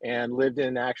and lived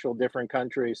in actual different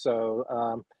countries.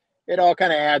 So it all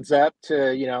kind of adds up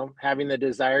to, you know, having the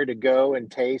desire to go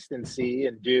and taste and see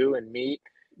and do and meet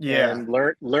Yeah. and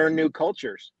learn new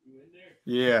cultures.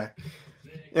 Yeah.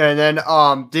 And then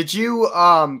did you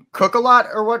cook a lot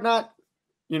or whatnot?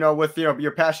 You know, with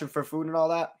your passion for food and all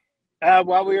that?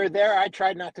 While we were there, I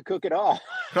tried not to cook at all.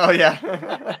 Oh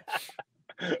yeah.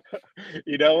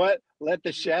 You know what? Let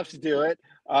the chefs do it.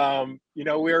 You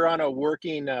know, we were on a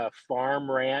working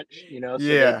farm ranch, you know, so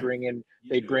Yeah.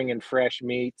 they'd bring in fresh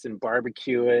meats and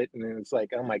barbecue it, and it's like,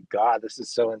 oh my God, this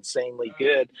is so insanely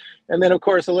good. And then of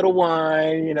course a little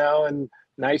wine, you know, and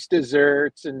nice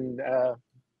desserts and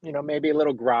you know, maybe a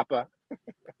little grappa.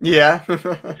 Yeah.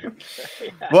 Yeah.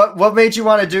 What made you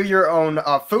want to do your own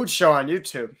food show on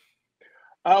YouTube?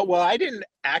 Well, I didn't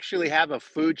actually have a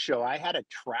food show. I had a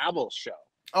travel show.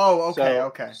 Oh, okay, So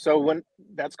okay. so when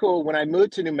that's cool. When I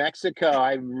moved to New Mexico,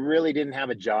 I really didn't have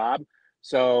a job.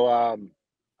 So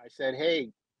I said,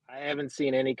 "Hey, I haven't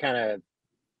seen any kind of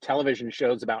television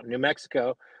shows about New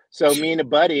Mexico." So me and a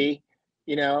buddy,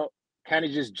 you know, kind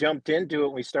of just jumped into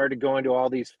it. We started going to all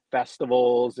these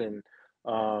festivals and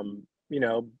you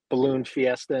know, balloon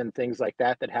fiesta and things like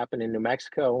that that happen in New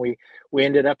Mexico. And we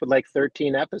ended up with like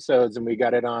 13 episodes, and we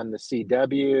got it on the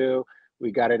CW. We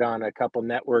got it on a couple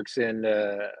networks in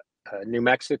New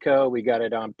Mexico. We got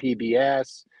it on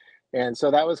PBS, and so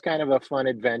that was kind of a fun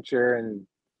adventure. And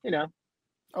you know,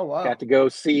 Oh got wow. to go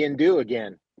see and do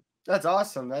again. That's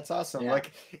awesome. That's awesome. Yeah.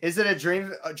 Like, is it a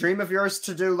dream of yours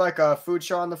to do like a food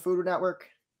show on the Food Network?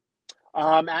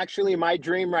 Actually, my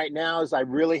dream right now is I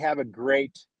really have a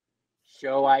great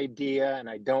show idea, and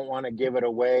I don't want to give it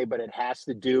away, but it has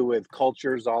to do with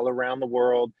cultures all around the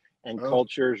world and Oh.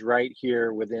 cultures right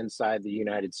here within inside the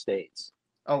United States.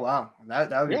 Oh wow. That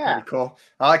would be pretty Yeah, cool.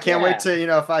 I can't wait yeah,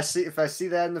 to, if I see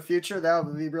that in the future, that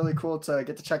would be really cool to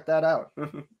get to check that out.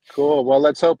 cool. Well,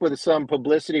 let's hope with some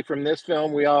publicity from this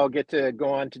film, we all get to go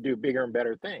on to do bigger and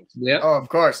better things. Yeah. Oh, of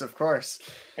course, of course.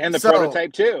 And the So,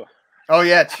 prototype too. oh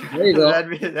yeah, There you go.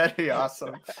 that'd be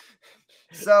awesome.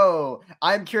 So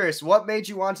I'm curious, what made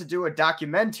you want to do a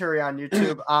documentary on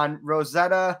YouTube on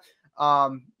Rosetta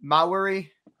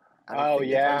Mowry? I don't Oh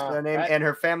think that's yeah. her name, and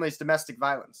her family's domestic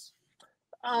violence.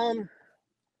 Um,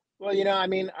 well, you know, I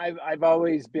mean, I've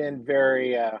always been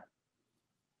very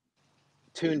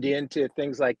tuned into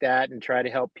things like that and try to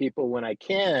help people when I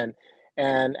can.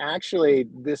 And actually,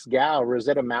 this gal,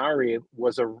 Rosetta Mowry,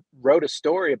 wrote a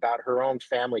story about her own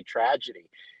family tragedy.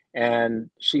 And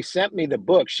she sent me the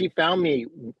book. She found me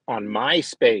on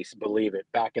MySpace, believe it,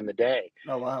 back in the day.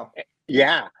 Oh wow.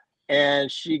 Yeah.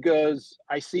 And she goes,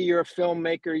 I see you're a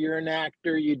filmmaker, you're an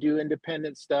actor, you do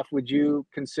independent stuff. Would you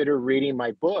consider reading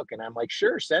my book? And I'm like,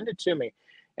 sure, send it to me.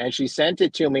 And she sent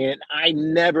it to me. And I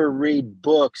never read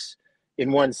books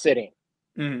in one sitting.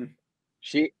 Mhm.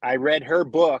 I read her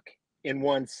book in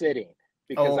one sitting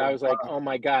because I Oh was like, wow. oh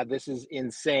my God, this is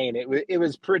insane. It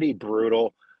was pretty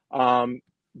brutal.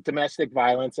 Domestic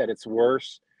violence at its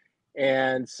worst.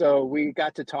 And so we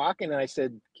got to talking, and I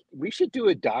said, we should do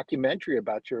a documentary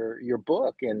about your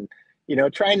book and, you know,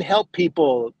 try and help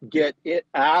people get it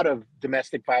out of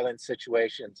domestic violence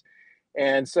situations.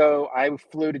 And so I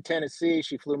flew to Tennessee.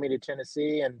 She flew me to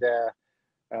Tennessee, and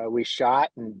we shot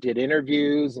and did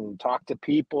interviews and talked to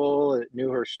people that knew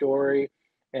her story.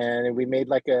 And we made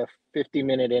like a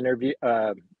 50-minute interview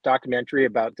documentary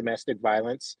about domestic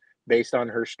violence based on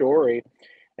her story.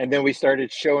 And then we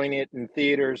started showing it in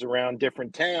theaters around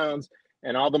different towns.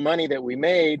 And all the money that we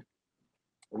made,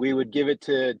 we would give it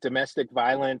to domestic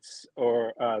violence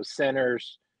or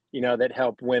centers, you know, that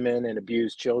help women and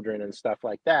abused children and stuff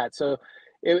like that. So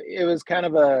it was kind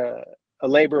of a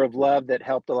labor of love that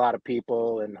helped a lot of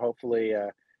people and hopefully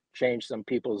changed some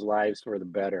people's lives for the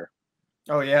better.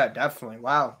 Oh yeah, definitely.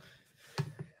 Wow.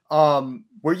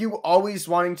 Were you always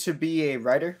wanting to be a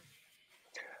writer?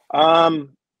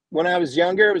 When I was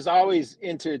younger, I was always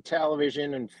into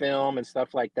television and film and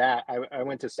stuff like that. I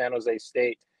went to San Jose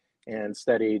State and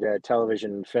studied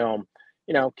television and film,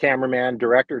 you know, cameraman,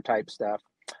 director type stuff.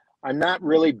 I'm not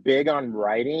really big on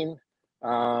writing.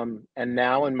 And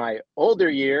now in my older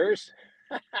years,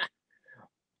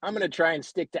 I'm going to try and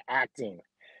stick to acting,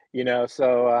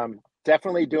 so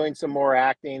definitely doing some more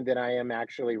acting than I am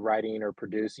actually writing or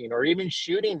producing or even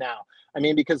shooting now. I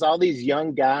mean, because all these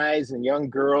young guys and young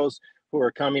girls who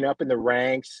are coming up in the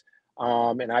ranks,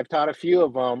 and I've taught a few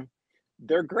of them,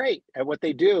 they're great at what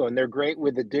they do, and they're great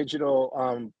with the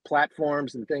digital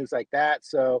platforms and things like that.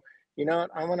 So, I'm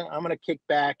gonna kick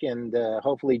back and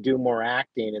hopefully do more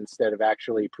acting instead of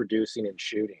actually producing and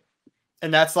shooting.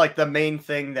 And that's like the main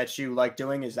thing that you like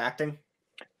doing is acting?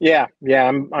 Yeah.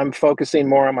 I'm focusing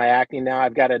more on my acting now.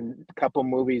 I've got a couple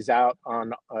movies out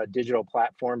on digital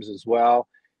platforms as well,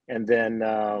 and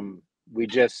then we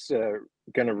just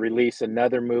going to release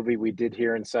another movie we did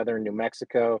here in southern New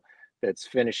Mexico that's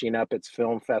finishing up its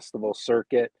film festival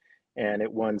circuit, and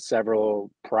it won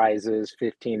several prizes,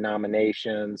 15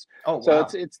 nominations. Oh, wow.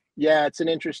 So it's an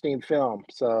interesting film.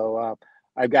 So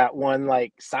I've got one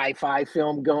like sci-fi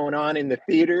film going on in the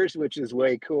theaters, which is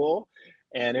way cool,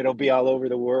 and it'll be all over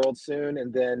the world soon.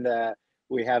 And then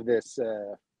we have this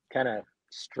kind of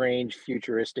strange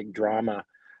futuristic drama,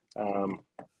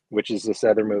 which is this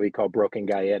other movie called Broken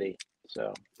Gaietti.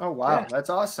 So. Oh, wow. Yeah. That's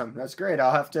awesome. That's great.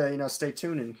 I'll have to, stay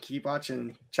tuned and keep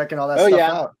watching, checking all that stuff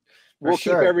out. We'll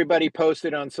keep everybody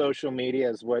posted on social media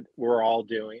as what we're all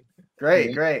doing.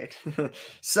 Great.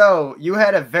 So you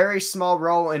had a very small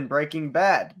role in Breaking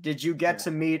Bad. Did you get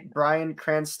to meet Bryan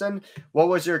Cranston? What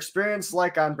was your experience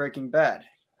like on Breaking Bad?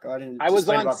 Go ahead and I was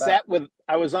on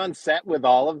set with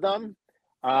all of them.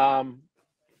 You know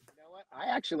what? I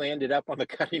actually ended up on the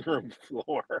cutting room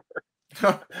floor.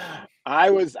 I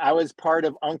was part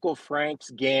of Uncle Frank's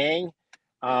gang.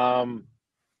 There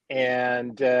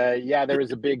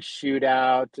was a big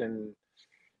shootout, and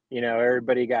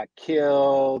everybody got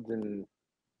killed, and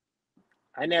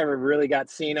I never really got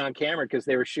seen on camera because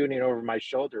they were shooting over my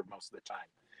shoulder most of the time.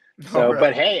 So, really?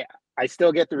 But hey, I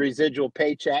still get the residual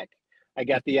paycheck. I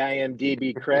got the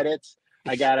IMDb credits.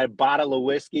 I got a bottle of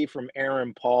whiskey from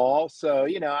Aaron Paul. So,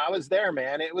 I was there,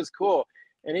 man. It was cool.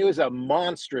 And it was a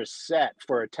monstrous set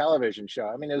for a television show.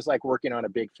 I mean, it was like working on a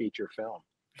big feature film.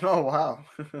 Oh, wow.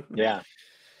 Yeah.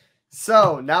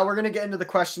 So now we're going to get into the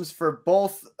questions for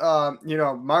both,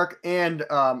 Mark, and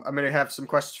I'm going to have some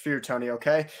questions for you, Tony.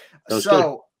 Okay. Sounds so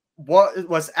good. What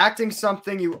was acting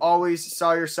something you always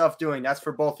saw yourself doing? That's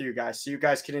for both of you guys. So you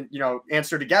guys can,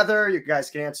 answer together. You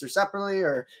guys can answer separately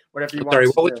or whatever you want. Sorry,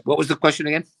 what was the question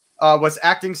again? Was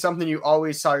acting something you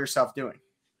always saw yourself doing?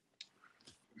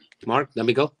 Mark, let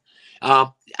me go.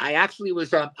 I actually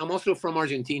was, I'm also from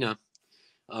Argentina,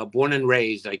 born and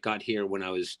raised. I got here when I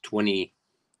was 23,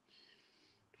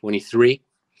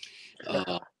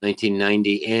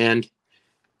 1990. And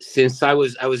since I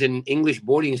was in English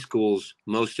boarding schools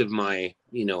most of my,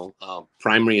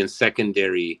 primary and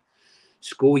secondary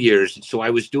school years. So I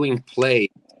was doing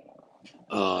play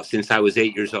since I was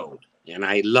 8 years old. And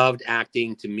I loved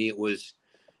acting. To me, it was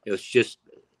just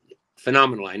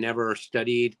phenomenal. I never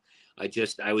studied.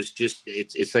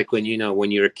 It's like when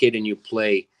you're a kid and you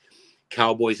play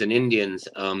cowboys and Indians,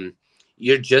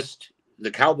 you're just the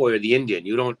cowboy or the Indian.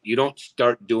 You don't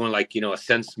start doing like, a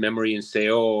sense memory and say,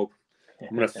 oh,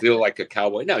 I'm going to feel like a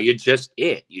cowboy. No, you're just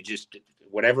it. You just,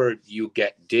 whatever you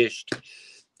get dished.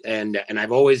 And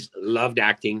I've always loved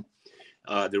acting.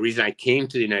 The reason I came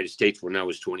to the United States when I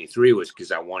was 23 was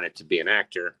because I wanted to be an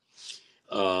actor.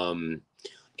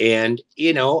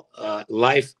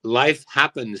 Life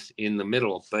happens in the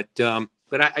middle, but I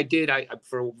did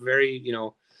for a very,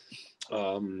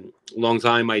 long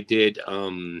time. I did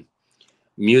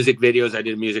music videos. I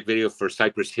did a music video for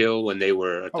Cypress Hill when they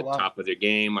were at the top of their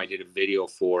game. I did a video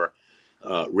for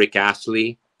Rick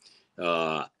Astley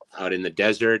out in the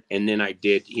desert. And then I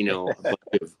did, a bunch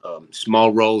of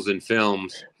small roles in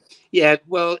films. Yeah,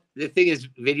 well, the thing is,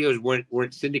 videos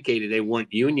weren't syndicated. They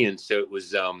weren't union. So it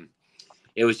was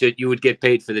that you would get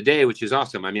paid for the day, which is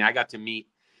awesome. I mean, I got to meet,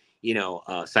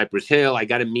 Cypress Hill. I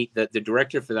got to meet the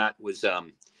director for that was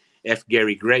F.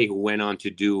 Gary Gray, who went on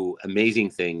to do amazing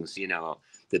things,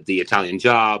 the Italian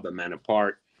Job, A Man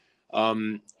Apart.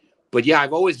 But yeah,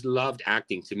 I've always loved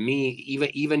acting. To me,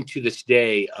 even to this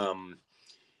day,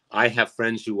 I have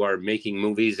friends who are making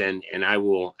movies and I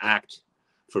will act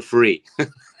for free.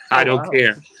 I don't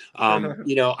care. I'm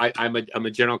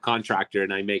a general contractor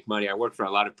and I make money. I work for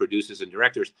a lot of producers and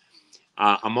directors.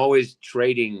 I'm always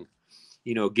trading,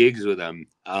 gigs with them.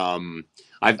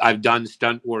 I've done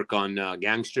stunt work on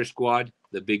Gangster Squad,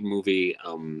 the big movie.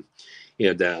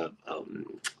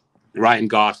 Ryan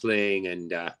Gosling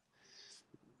and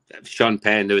Sean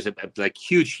Penn. There was a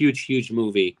huge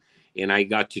movie, and I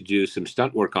got to do some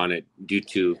stunt work on it due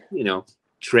to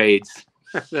trades.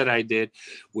 that I did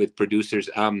with producers.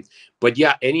 But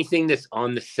yeah, anything that's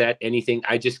on the set, anything,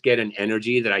 I just get an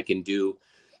energy that I can do,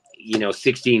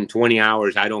 16, 20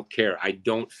 hours. I don't care. I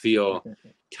don't feel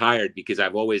tired because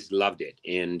I've always loved it.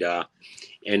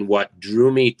 And what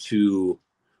drew me to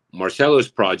Marcelo's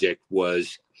project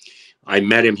was I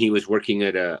met him. He was working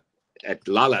at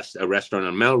Lala's, a restaurant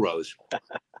on Melrose.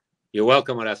 You're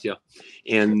welcome, Horacio.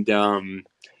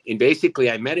 And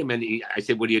basically I met him and I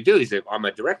said, what do you do? He said, I'm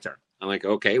a director. I'm like,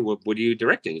 okay, what are you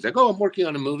directing? He's like, oh, I'm working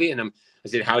on a movie. And I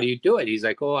said, how do you do it? He's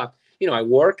like, oh, I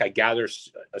work, I gather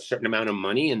a certain amount of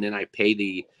money, and then I pay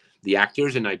the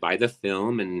actors, and I buy the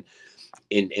film, and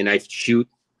I shoot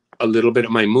a little bit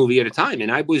of my movie at a time.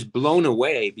 And I was blown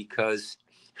away because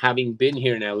having been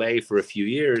here in LA for a few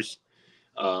years,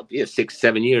 6,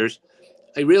 7 years,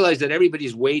 I realized that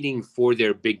everybody's waiting for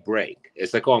their big break.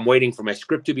 It's like, oh, I'm waiting for my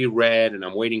script to be read, and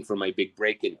I'm waiting for my big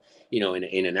break in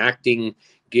an acting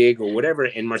gig or whatever.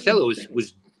 And Marcelo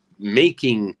was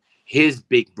making his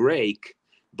big break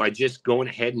by just going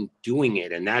ahead and doing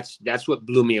it. And that's what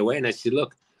blew me away. And I said,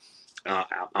 look,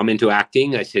 I'm into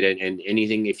acting. I said, and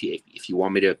anything, if you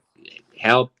want me to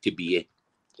help to be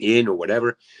in or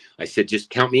whatever, I said, just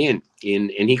count me in.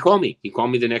 And he called me. He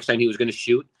called me the next time he was going to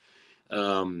shoot.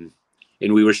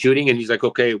 And we were shooting, and he's like,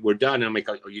 okay, we're done. And I'm like,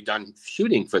 are you done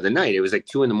shooting for the night? It was like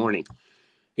 2 a.m.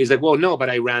 He's like, well, no, but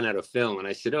I ran out of film. And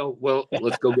I said, oh, well,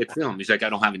 let's go get film. He's like, I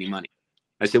don't have any money.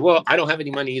 I said, well, I don't have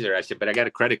any money either. I said, but I got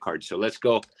a credit card. So let's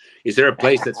go. Is there a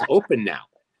place that's open now?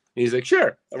 And he's like,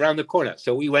 sure, around the corner.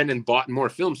 So we went and bought more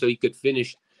film so he could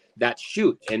finish that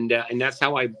shoot. And that's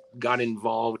how I got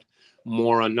involved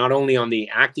more on, not only on the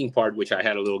acting part, which I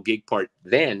had a little gig part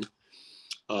then,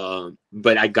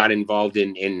 but I got involved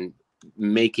in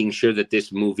making sure that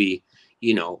this movie,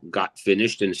 got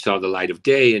finished and saw the light of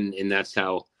day. And that's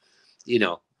how,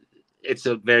 it's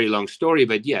a very long story,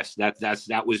 but yes,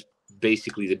 that was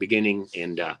basically the beginning.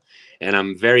 And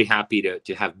I'm very happy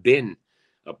to have been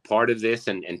a part of this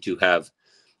and to have,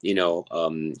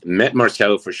 met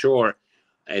Marcelo for sure.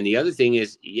 And the other thing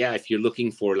is, yeah, if you're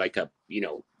looking for like a,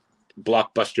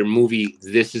 blockbuster movie,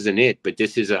 this isn't it, but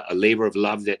this is a labor of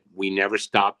love that we never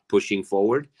stop pushing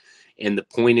forward. And the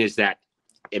point is that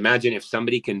imagine if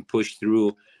somebody can push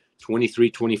through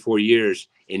 23, 24 years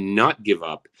and not give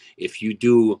up. If you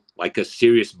do like a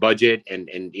serious budget and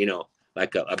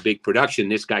like a big production,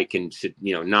 this guy can sit,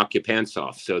 knock your pants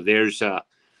off. So there's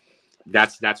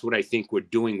that's what I think we're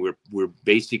doing. We're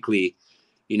basically,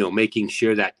 making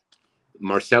sure that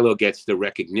Marcelo gets the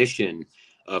recognition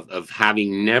of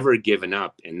having never given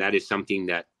up, and that is something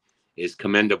that is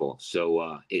commendable.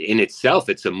 So in itself,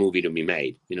 it's a movie to be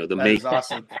made. The making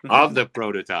awesome. of the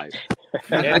prototype.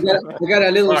 I got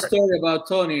a little story about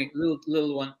Tony,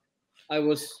 little one.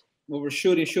 We were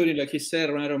shooting, like he said,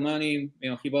 ran out of money.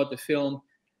 He bought the film.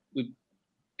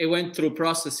 It went through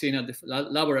processing at the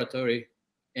laboratory,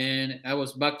 and I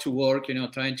was back to work,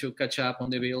 trying to catch up on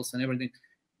the bills and everything.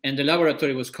 And the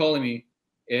laboratory was calling me,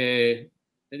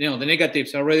 the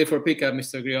negatives are ready for pickup,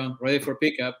 Mr. Grion, ready for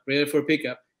pickup.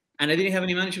 And I didn't have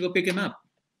any money to go pick him up.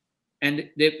 And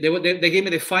they gave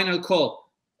me the final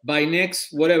call. By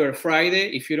next,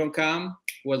 Friday, if you don't come,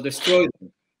 we'll destroy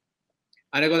them.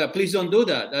 And I go, please don't do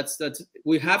that. That's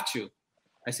we have to.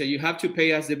 I said, you have to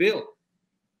pay us the bill.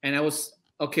 And I was,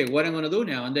 okay, what am I going to do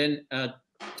now? And then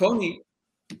Tony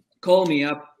called me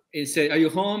up and said, are you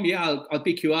home? Yeah, I'll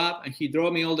pick you up. And he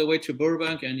drove me all the way to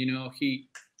Burbank. And, he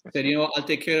said, I'll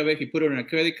take care of it. He put it on a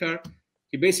credit card.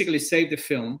 He basically saved the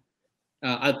film.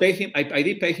 I'll pay him. I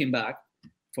did pay him back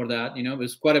for that. It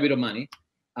was quite a bit of money.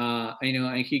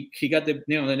 And he got the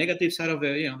the negatives out of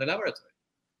the laboratory.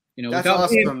 That's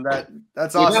awesome.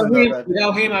 That's awesome.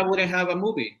 Without him, I wouldn't have a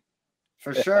movie.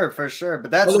 For sure.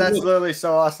 But that's literally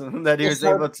so awesome that he was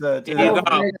able to do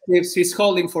that. He's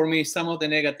holding for me some of the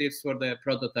negatives for the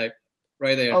prototype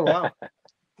right there. Oh wow.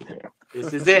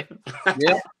 This is it.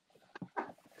 Yeah.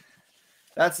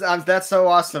 That's so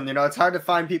awesome. It's hard to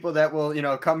find people that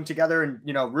will, come together and,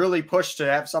 really push to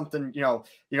have something,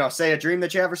 say a dream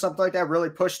that you have or something like that, really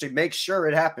push to make sure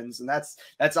it happens. And that's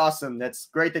awesome. That's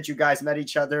great that you guys met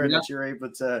each other and that you're able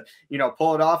to,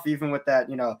 pull it off even with that,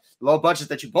 low budget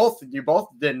that you both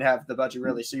didn't have the budget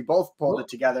really. So you both pulled it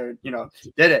together,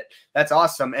 did it. That's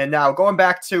awesome. And now going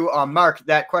back to Mark,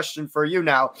 that question for you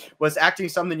now, was acting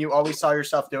something you always saw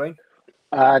yourself doing?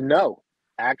 No.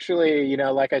 Actually,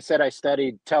 like I said, I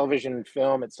studied television and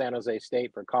film at San Jose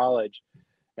State for college.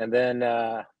 And then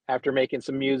after making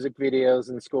some music videos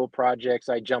and school projects,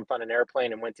 I jumped on an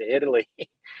airplane and went to Italy.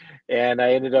 And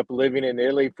I ended up living in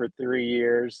Italy for 3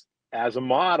 years as a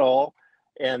model.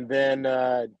 And then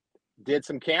did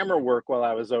some camera work while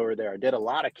I was over there. I did a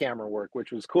lot of camera work,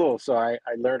 which was cool. So I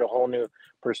learned a whole new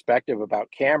perspective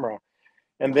about camera.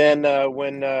 And then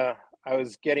when I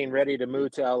was getting ready to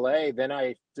move to LA, then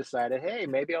I decided, hey,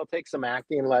 maybe I'll take some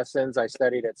acting lessons. I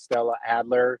studied at Stella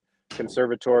Adler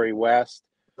Conservatory West,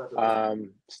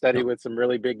 studied with some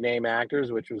really big name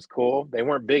actors, which was cool. They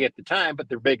weren't big at the time, but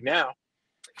they're big now.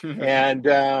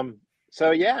 And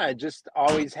so, yeah, I just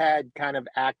always had kind of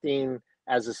acting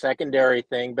as a secondary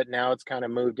thing, but now it's kind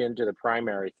of moved into the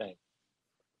primary thing.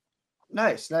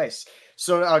 Nice, nice.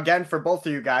 So again, for both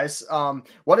of you guys,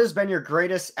 what has been your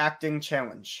greatest acting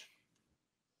challenge?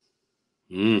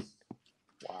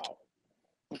 Wow.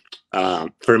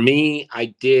 For me,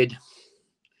 I did,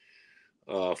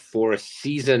 for a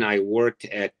season, I worked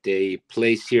at a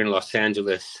place here in Los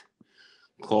Angeles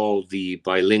called the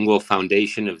Bilingual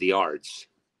Foundation of the Arts.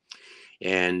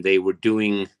 And they were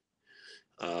doing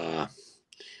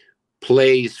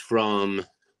plays from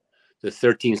the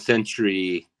 13th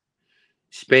century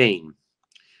Spain,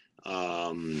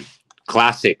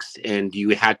 classics. And you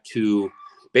had to,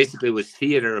 basically it was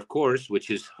theater, of course, which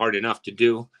is hard enough to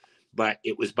do, but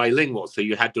it was bilingual. So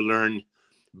you had to learn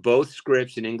both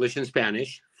scripts in English and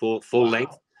Spanish, full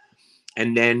length,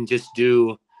 and then just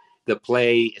do the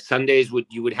play. Sundays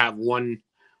you would have one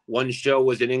show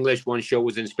was in English, one show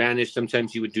was in Spanish.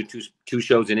 Sometimes you would do two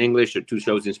shows in English or two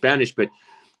shows in Spanish, but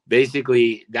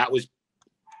basically that was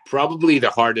probably the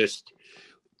hardest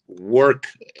work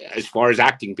as far as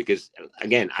acting, because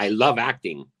again, I love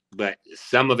acting, but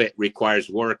some of it requires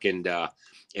work, and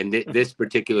this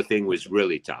particular thing was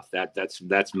really tough. That's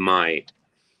my,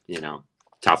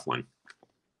 tough one.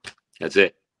 That's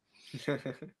it.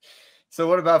 So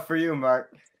what about for you,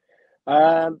 Mark?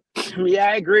 Yeah,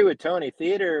 I agree with Tony.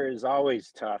 Theater is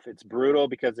always tough. It's brutal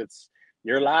because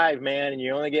you're live, man, and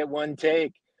you only get one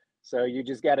take. So you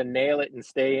just got to nail it and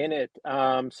stay in it.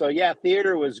 So yeah,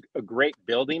 theater was a great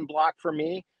building block for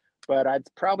me, but I'd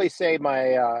probably say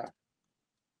my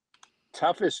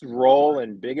toughest role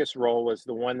and biggest role was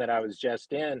the one that I was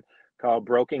just in, called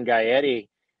Broken Gaetti.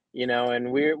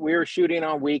 And we were shooting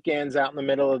on weekends out in the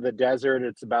middle of the desert.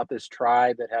 It's about this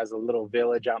tribe that has a little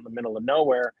village out in the middle of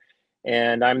nowhere,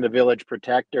 and I'm the village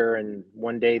protector. And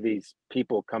one day these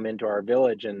people come into our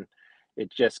village, and it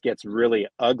just gets really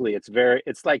ugly.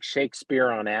 It's like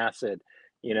Shakespeare on acid,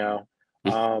 yeah,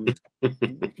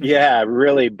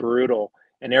 really brutal.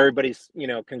 And everybody's,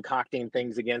 concocting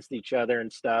things against each other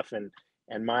and stuff.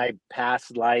 And my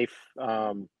past life,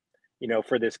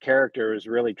 for this character is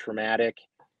really traumatic,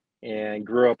 and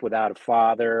grew up without a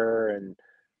father, and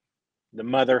the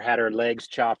mother had her legs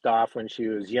chopped off when she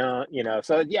was young,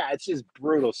 so yeah, it's just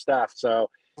brutal stuff. So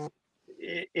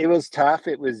it was tough.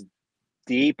 It was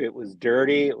deep. It was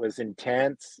dirty. It was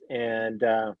intense. And,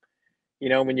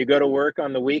 when you go to work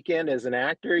on the weekend as an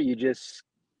actor, you just,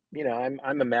 I'm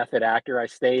a method actor. I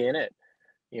stay in it,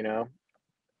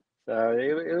 so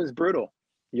it was brutal.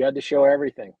 You had to show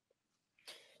everything.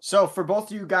 So for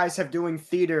both of you guys have doing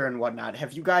theater and whatnot,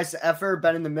 have you guys ever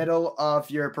been in the middle of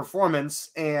your performance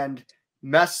and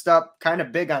messed up kind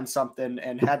of big on something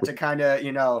and had to kind of,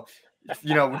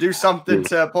 do something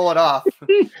to pull it off?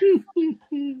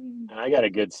 I got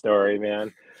a good story,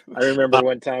 man. I remember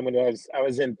one time when I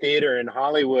was in theater in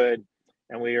Hollywood,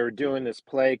 and we were doing this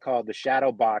play called The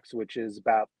Shadow Box, which is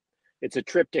it's a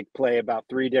triptych play about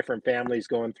 3 different families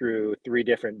going through 3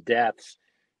 different deaths.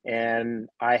 And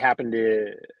I happened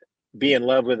to be in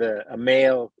love with a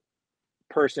male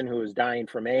person who was dying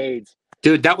from AIDS.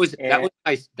 Dude, that was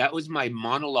my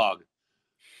monologue.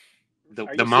 The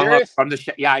monologue serious? from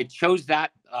I chose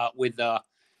that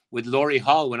with Laurie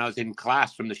Hall when I was in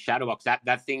class from The Shadow Box.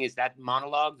 That thing is that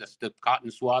monologue, the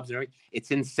cotton swabs and everything. It's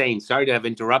insane. Sorry to have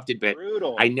interrupted, but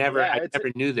brutal. I never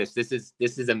knew this. This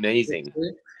is amazing.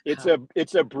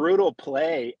 It's a brutal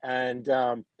play,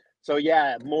 and so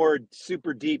yeah, more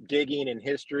super deep digging in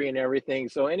history and everything.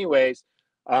 So anyways,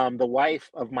 the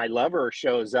wife of my lover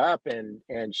shows up,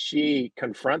 and she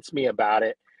confronts me about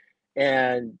it,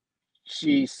 and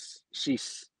she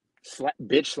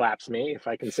bitch slaps me, if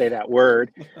I can say that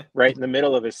word, right in the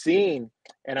middle of a scene,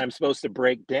 and I'm supposed to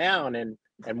break down. And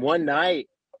one night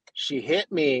she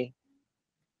hit me,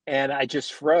 and I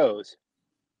just froze,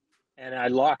 and I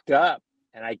locked up,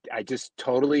 and I just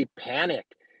totally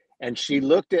panicked. And she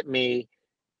looked at me,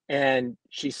 and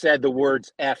she said the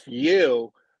words "F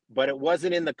you," but it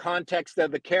wasn't in the context of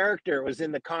the character. It was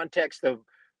in the context of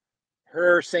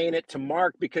her saying it to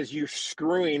Mark, because you're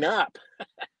screwing up.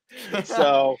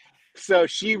 So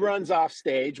she runs off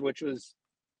stage, which was,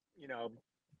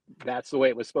 that's the way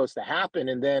it was supposed to happen.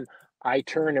 And then I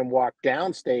turn and walk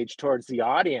downstage towards the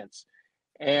audience,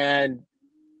 and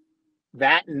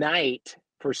that night,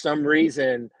 for some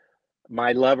reason,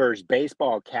 my lover's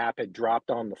baseball cap had dropped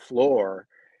on the floor,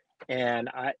 and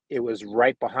it was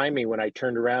right behind me when I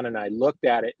turned around and I looked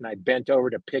at it, and I bent over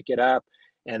to pick it up,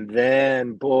 and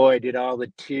then boy, did all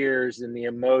the tears and the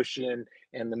emotion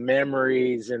and the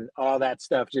memories and all that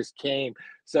stuff just came.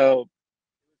 So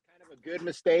kind of a good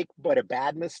mistake, but a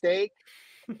bad mistake.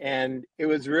 And it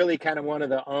was really kind of one of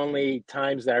the only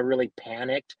times that I really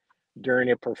panicked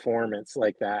during a performance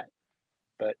like that.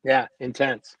 But yeah,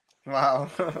 intense. Wow.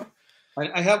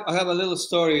 I have a little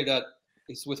story that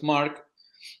is with Mark.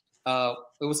 It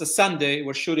was a Sunday,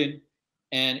 we're shooting,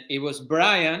 and it was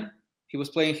Brian. He was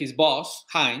playing his boss,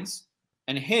 Heinz,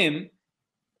 and him.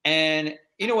 And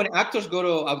you know, when actors go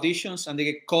to auditions and they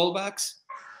get callbacks,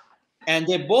 and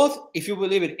they both, if you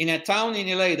believe it, in a town in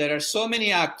LA, there are so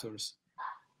many actors,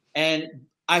 and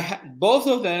both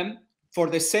of them for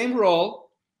the same role,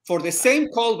 for the same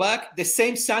callback, the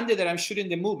same Sunday that I'm shooting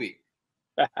the movie.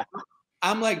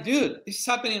 I'm like, dude, this is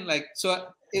happening. Like, so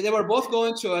they were both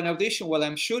going to an audition while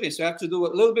I'm shooting, so I have to do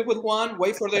a little bit with one,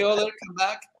 wait for the other, come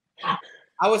back.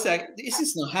 I was like, this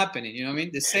is not happening. You know what I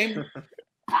mean? The same.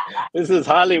 This is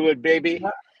Hollywood, baby.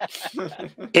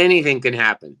 Anything can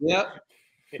happen. Yeah.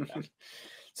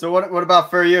 So what about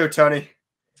for you, Tony?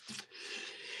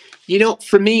 You know,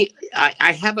 for me,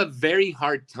 I have a very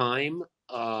hard time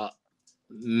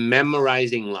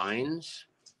memorizing lines,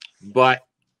 but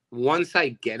once I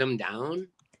get them down,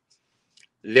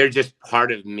 they're just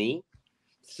part of me.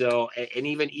 So, and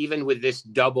even with this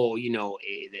double, you know,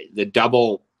 the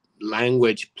double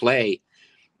language play,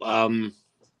 I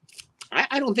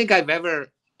don't think I've ever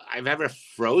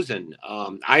frozen.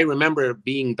 I remember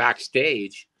being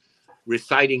backstage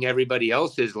reciting everybody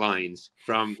else's lines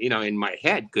from, you know, in my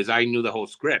head, because I knew the whole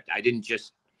script. I didn't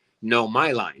just know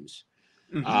my lines.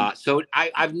 Mm-hmm. So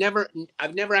I've never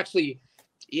actually,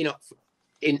 you know,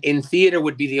 in theater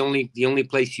would be the only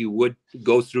place you would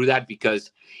go through that,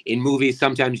 because in movies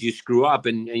sometimes you screw up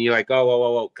and you're like,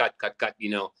 oh, cut, you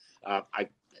know,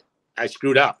 I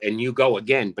screwed up, and you go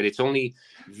again. But it's only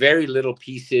very little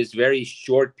pieces, very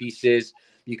short pieces.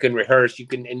 You can rehearse,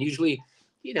 and usually,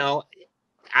 you know,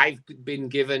 I've been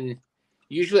given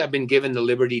the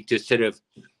liberty to sort of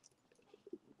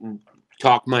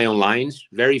talk my own lines.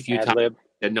 Very few times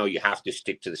that no, you have to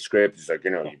stick to the script. It's like,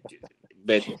 you know,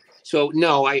 but so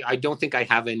no, I don't think I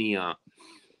have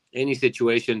any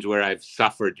situations where I've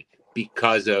suffered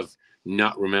because of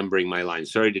not remembering my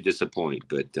lines. Sorry to disappoint,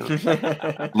 but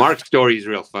Mark's story is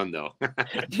real fun though.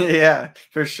 Yeah,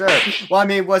 for sure. Well, I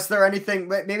mean, was there anything,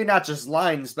 maybe not just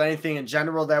lines, but anything in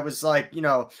general that was like, you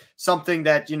know, something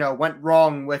that, you know, went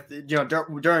wrong with, you know,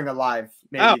 during a live,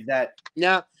 maybe that?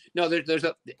 No,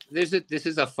 this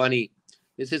is a funny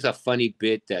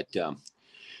bit that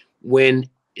when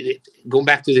going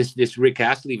back to this Rick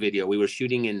Astley video, we were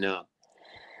shooting in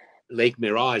Lake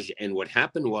Mirage, and what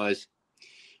happened was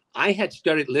I had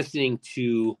started listening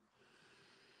to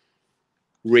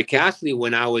Rick Astley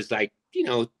when I was like, you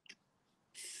know,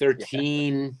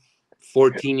 13,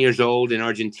 14 years old in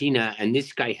Argentina. And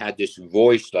this guy had this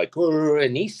voice like,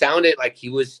 and he sounded like he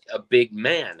was a big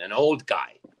man, an old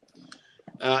guy.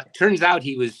 Turns out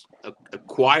he was a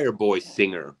choir boy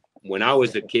singer when I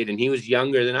was a kid, and he was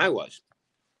younger than I was,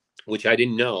 which I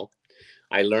didn't know.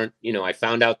 I learned, you know, I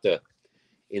found out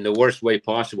in the worst way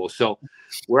possible. So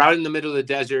we're out in the middle of the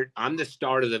desert. I'm the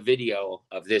star of the video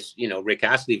of this, you know, Rick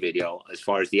Astley video, as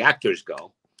far as the actors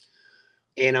go.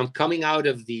 And I'm coming out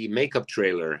of the makeup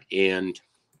trailer, and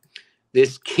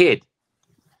this kid,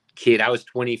 I was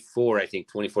 24, I think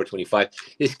 24, 25.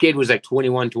 This kid was like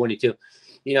 21, 22,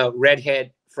 you know,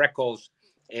 redhead, freckles.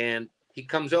 And he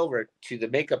comes over to the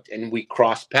makeup, and we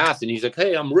cross paths, and he's like,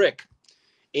 hey, I'm Rick.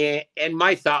 And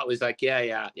my thought was like,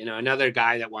 yeah, you know, another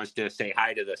guy that wants to say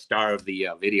hi to the star of the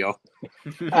video.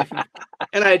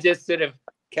 And I just sort of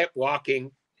kept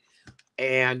walking,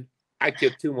 and I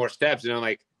took 2 more steps, and I'm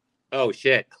like, oh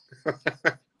shit,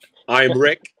 I'm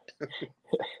Rick.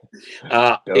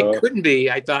 It couldn't be.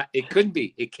 I thought it couldn't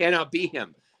be. It cannot be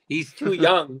him. He's too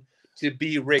young to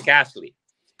be Rick Astley.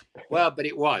 Well, but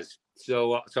it was.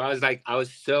 So I was like, I was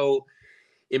so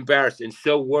embarrassed and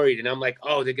so worried, and I'm like,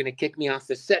 oh, they're gonna kick me off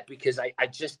the set because I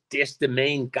just dissed the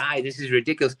main guy. This is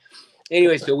ridiculous.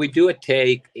 Anyway, so we do a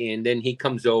take, and then he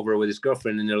comes over with his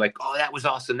girlfriend, and they're like, oh, that was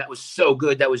awesome, that was so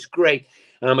good, that was great.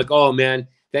 And I'm like, oh man,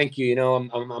 thank you, you know,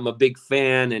 I'm a big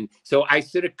fan. And so I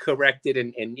sort of corrected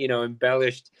and you know,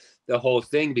 embellished the whole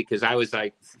thing, because I was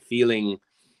like feeling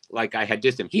like I had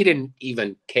dissed him. He didn't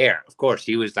even care. Of course,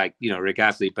 he was like, you know, Rick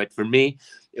Astley. But for me,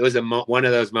 it was one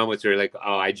of those moments where like,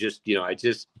 oh, I just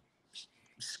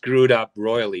screwed up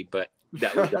royally. But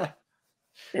that was that.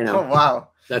 You know, Oh, wow.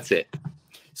 that's it.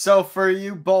 So for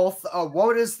you both,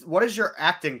 what is your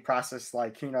acting process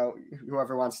like? You know,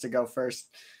 whoever wants to go first.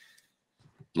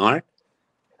 Mark?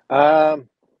 Well,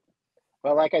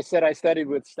 like I said, I studied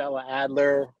with Stella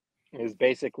Adler. It was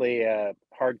basically a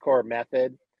hardcore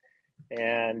method.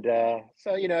 And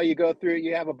so, you know, you go through,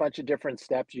 you have a bunch of different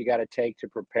steps you got to take to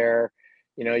prepare.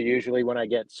 You know, usually when I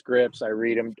get scripts, I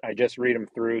just read them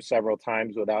through several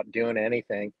times without doing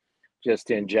anything, just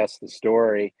to ingest the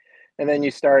story. And then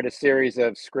you start a series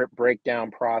of script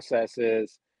breakdown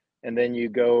processes. And then you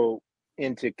go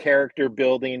into character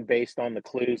building based on the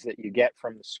clues that you get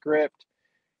from the script.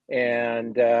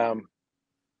 And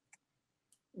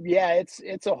yeah,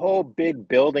 it's a whole big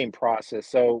building process.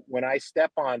 So when I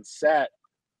step on set,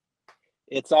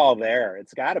 it's all there.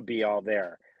 It's got to be all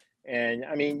there. And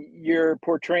I mean, you're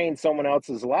portraying someone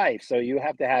else's life, so you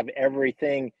have to have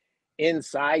everything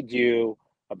inside you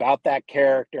about that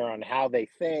character, on how they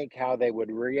think, how they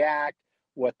would react,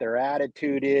 what their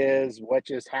attitude is, what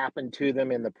just happened to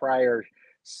them in the prior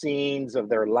scenes of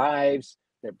their lives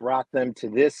that brought them to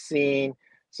this scene.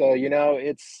 So, you know,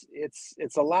 it's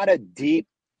a lot of deep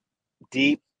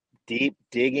deep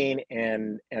digging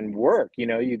and work. You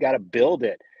know, you got to build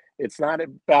it. It's not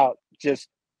about just,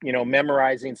 you know,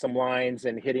 memorizing some lines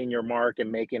and hitting your mark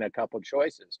and making a couple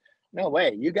choices. No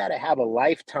way. You got to have a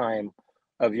lifetime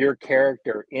of your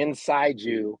character inside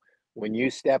you when you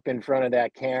step in front of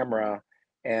that camera,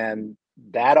 and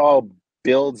that all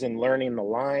builds in learning the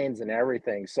lines and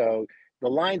everything. So the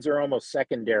lines are almost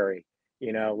secondary.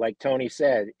 You know, like Tony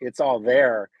said, it's all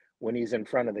there when he's in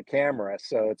front of the camera.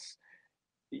 So it's,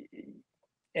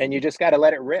 and you just got to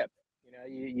let it rip. You know,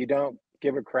 you don't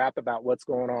give a crap about what's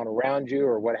going on around you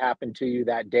or what happened to you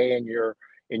that day in your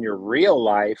real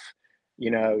life.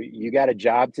 You know, you got a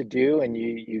job to do, and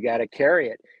you got to carry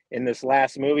it. In this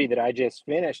last movie that I just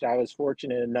finished, I was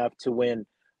fortunate enough to win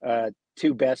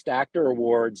 2 Best Actor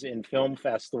awards in film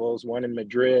festivals, one in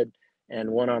Madrid and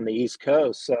one on the East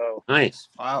Coast. So Nice.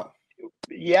 Wow.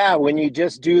 yeah, when you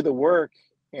just do the work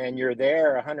and you're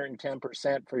there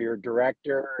 110% for your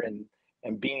director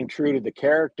and being true to the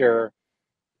character,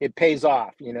 it pays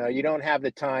off. You know, you don't have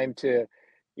the time to,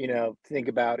 you know, think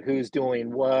about who's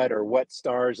doing what or what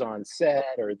stars on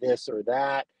set or this or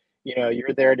that. You know,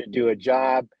 you're there to do a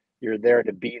job, you're there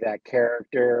to be that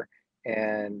character.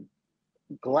 And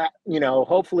you know,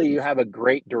 hopefully you have a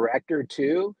great director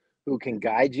too, who can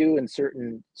guide you in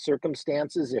certain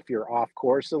circumstances if you're off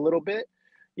course a little bit,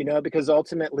 you know, because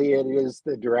ultimately it is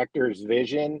the director's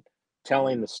vision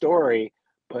telling the story.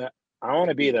 But I want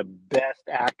to be the best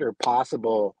actor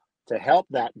possible to help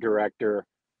that director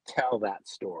tell that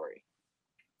story.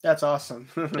 That's awesome.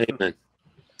 Amen.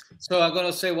 So I'm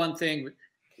gonna say one thing.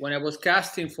 When I was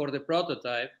casting for the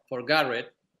prototype for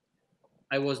Garrett,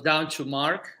 I was down to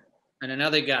Mark and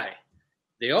another guy.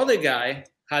 The other guy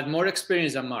had more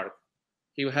experience than Mark.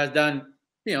 He has done,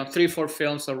 you know, 3-4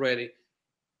 films already.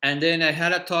 And then I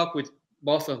had a talk with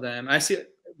both of them. I see,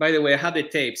 by the way, I have the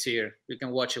tapes here. You can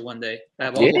watch it one day.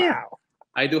 I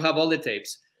do have all the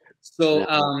tapes. So,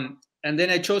 and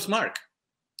then I chose Mark,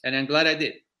 and I'm glad I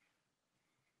did.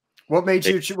 What made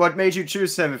you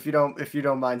choose him, if you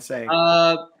don't mind saying?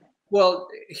 Well,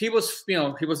 he was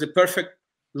the perfect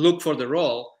look for the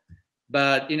role.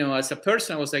 But, you know, as a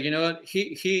person, I was like, you know what,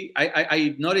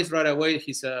 I noticed right away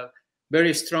he's a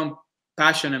very strong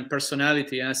passion and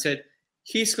personality. And I said,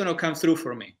 he's going to come through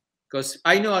for me, because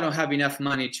I know I don't have enough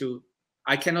money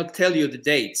I cannot tell you the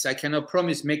dates. I cannot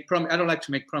make promise. I don't like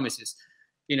to make promises,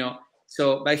 you know.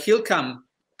 So, but he'll come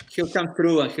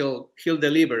through, and he'll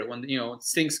deliver when, you know,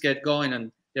 things get going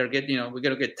and we're going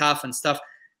to get tough and stuff.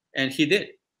 And he did,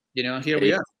 you know, here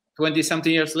we are 20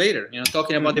 something years later, you know,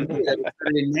 talking about the movie that was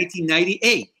started in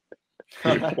 1998.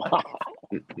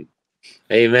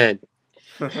 Amen.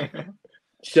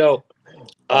 So,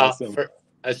 Awesome.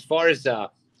 as far as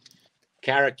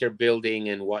character building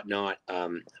and whatnot,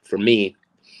 for me,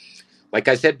 like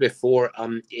I said before,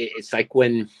 it's like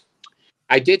when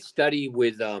I did study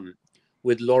with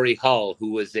Laurie Hull,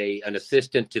 who was an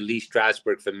assistant to Lee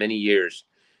Strasberg for many years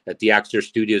at the Actor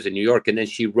Studios in New York, and then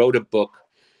she wrote a book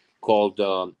called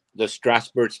The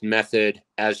Strasberg's Method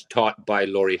as Taught by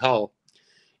Laurie Hull,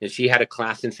 and she had a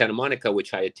class in Santa Monica,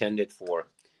 which I attended for,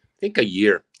 I think, a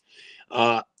year.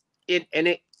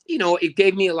 It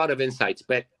gave me a lot of insights.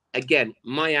 But again,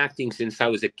 my acting since I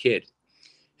was a kid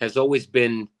has always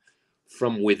been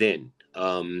from within.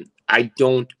 I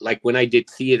don't like when I did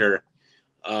theater.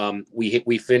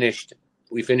 We finished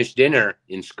dinner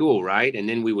in school, right? And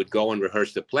then we would go and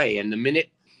rehearse the play. And the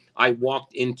minute I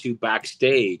walked into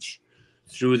backstage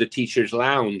through the teacher's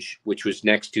lounge, which was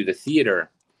next to the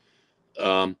theater,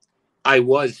 I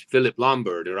was Philip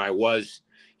Lombard, or I was,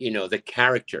 the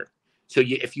character. So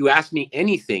if you ask me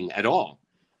anything at all,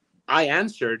 I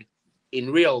answered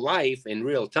in real life, in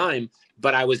real time,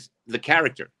 but I was the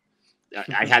character.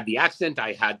 I had the accent,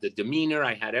 I had the demeanor,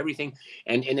 I had everything.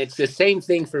 And it's the same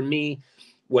thing for me.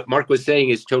 What Mark was saying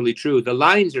is totally true. The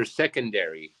lines are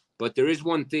secondary, but there is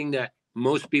one thing that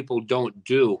most people don't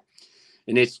do.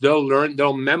 And it's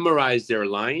they'll memorize their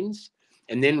lines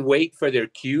and then wait for their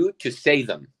cue to say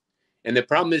them. And the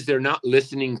problem is they're not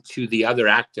listening to the other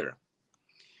actor.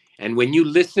 And when you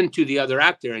listen to the other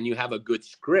actor and you have a good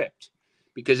script,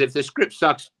 because if the script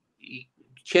sucks,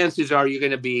 chances are you're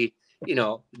going to be,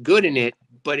 good in it,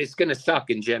 but it's going to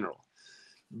suck in general.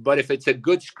 But if it's a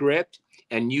good script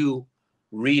and you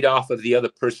read off of the other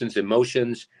person's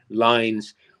emotions,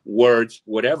 lines, words,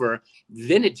 whatever,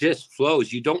 then it just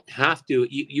flows. You don't have to,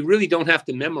 you really don't have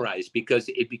to memorize, because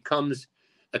it becomes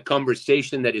a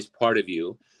conversation that is part of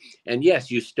you. And yes,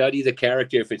 you study the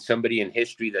character. If it's somebody in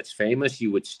history that's famous,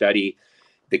 you would study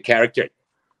the character,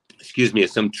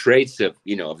 some traits of,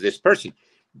 of this person.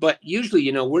 But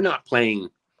usually, we're not playing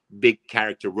big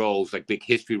character roles, like big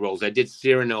history roles. I did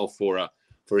Cyrano for a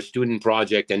student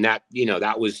project, and that,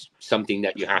 that was something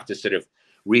that you have to sort of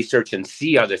research and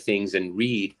see other things and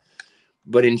read.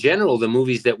 But in general, the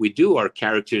movies that we do are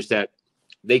characters that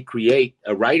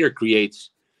a writer creates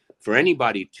for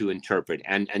anybody to interpret,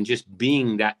 and just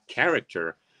being that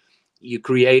character, you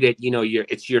create it,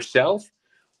 it's yourself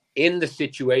in the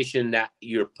situation that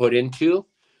you're put into,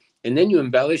 and then you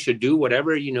embellish or do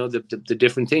whatever, the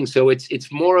different things. So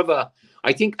it's more of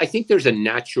I think there's a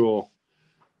natural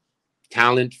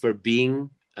talent for being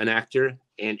an actor,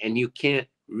 and you can't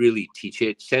really teach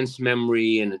it. Sense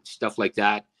memory and stuff like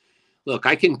that. Look,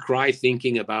 I can cry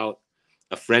thinking about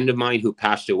a friend of mine who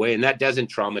passed away, and that doesn't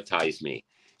traumatize me.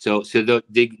 So the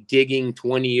digging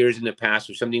 20 years in the past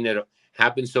or something that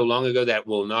happened so long ago that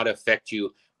will not affect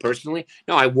you personally.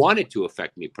 No, I want it to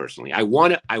affect me personally. I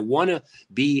want to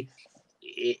be,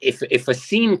 if a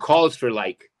scene calls for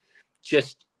like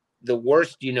just the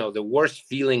worst, the worst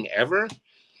feeling ever,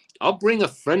 I'll bring a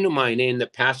friend of mine in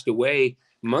that passed away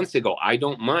months ago. I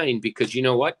don't mind, because you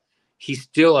know what? He's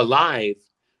still alive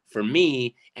for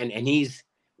me, and he's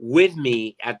with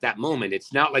me at that moment.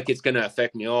 It's not like it's going to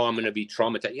affect me. Oh, I'm going to be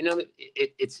traumatized.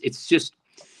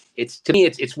 It's to me,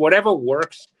 it's whatever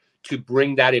works to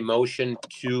bring that emotion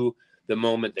to the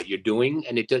moment that you're doing.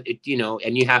 And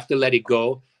and you have to let it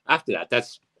go after that.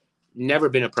 That's never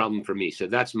been a problem for me. So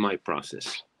that's my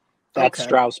process. That's okay.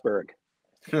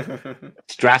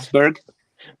 Strasbourg.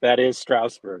 That is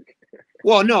Strasbourg.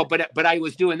 Well, no, but I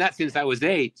was doing that since I was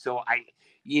 8. So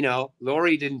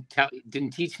Lori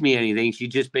didn't teach me anything. She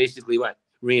just basically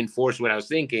reinforced what I was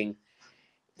thinking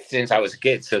since I was a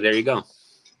kid. So there you go.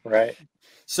 Right.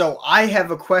 So I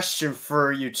have a question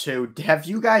for you two. Have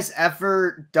you guys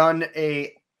ever done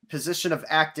a position of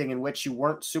acting in which you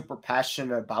weren't super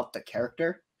passionate about the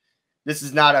character? This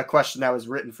is not a question that was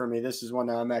written for me. This is one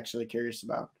that I'm actually curious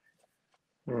about.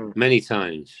 Many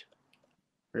times.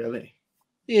 Really?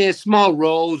 Yeah, small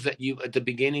roles that you at the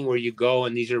beginning where you go,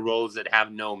 and these are roles that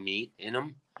have no meat in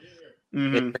them.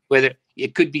 Mm-hmm. Whether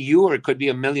it could be you or it could be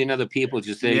a million other people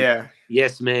just saying,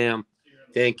 yes, ma'am,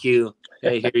 thank you.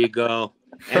 Hey, here you go.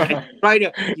 And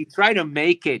you try to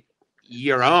make it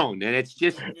your own, and it's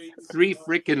just 3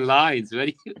 freaking lines. What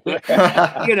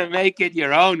are you gonna make it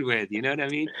your own with? You know what I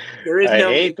mean? There is I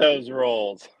hate those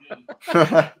roles.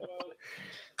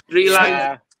 3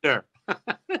 lines. Sure.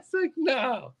 It's like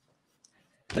no.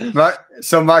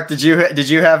 Mark, did you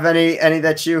have any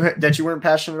that you weren't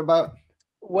passionate about?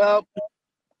 Well,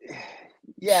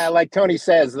 yeah, like Tony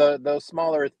says, those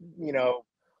smaller,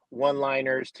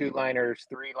 1-liners, 2-liners,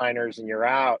 3-liners, and you're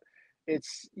out.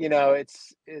 It's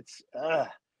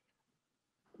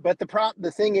but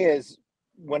the thing is,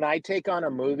 when I take on a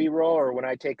movie role, or when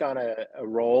I take on a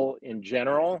role in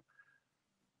general,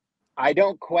 I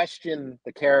don't question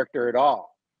the character at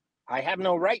all. I have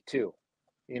no right to,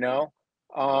 I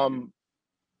have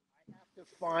to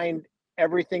find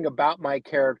everything about my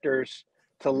characters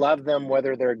to love them,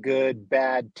 whether they're good,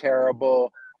 bad,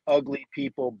 terrible, ugly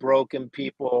people, broken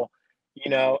people,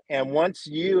 and once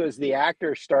you as the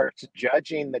actor starts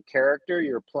judging the character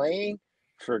you're playing,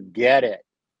 forget it.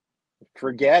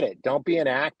 Don't be an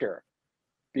actor,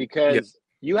 because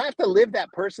you have to live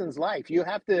that person's life. You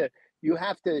have to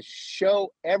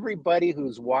show everybody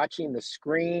who's watching the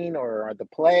screen or the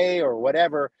play or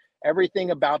whatever, everything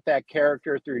about that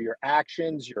character through your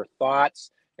actions, your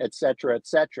thoughts, etc.,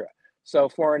 etc. So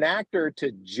for an actor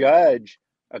to judge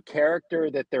a character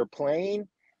that they're playing,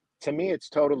 to me, it's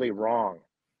totally wrong.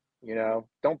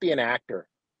 Don't be an actor.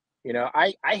 You know,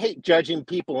 I hate judging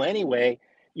people anyway,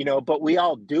 you know, but we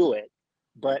all do it.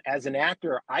 But as an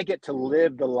actor, I get to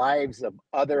live the lives of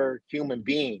other human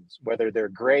beings, whether they're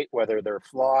great, whether they're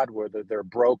flawed, whether they're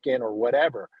broken or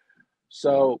whatever.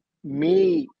 So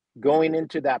me going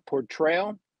into that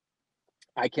portrayal,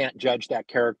 I can't judge that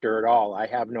character at all. I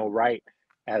have no right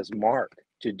as Mark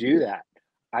to do that.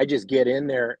 I just get in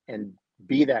there and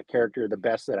be that character the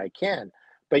best that I can.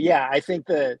 But yeah, I think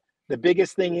the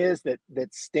biggest thing is that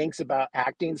stinks about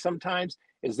acting sometimes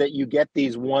is that you get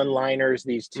these one-liners,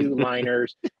 these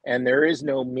two-liners, and there is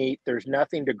no meat. There's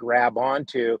nothing to grab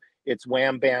onto. It's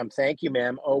wham bam, thank you,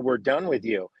 ma'am. Oh, we're done with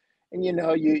you. And you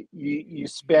know, you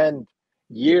spend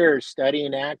years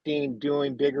studying acting,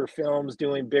 doing bigger films,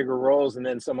 doing bigger roles, and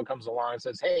then someone comes along and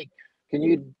says, "Hey, can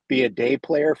you be a day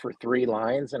player for 3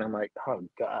 lines?" And I'm like, "Oh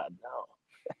God,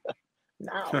 no,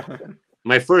 no."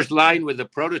 My first line with the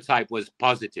prototype was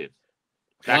positive.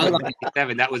 Back in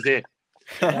 '97, that was it.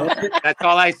 That's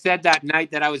all I said that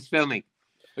night that I was filming.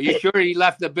 Are you sure he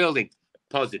left the building?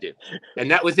 Positive. And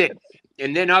that was it.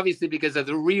 And then obviously because of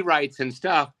the rewrites and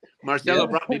stuff, Marcelo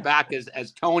brought me back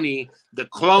as Tony, the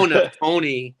clone of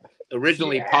Tony,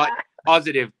 originally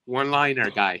positive one-liner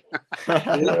guy.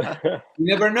 You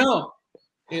never know.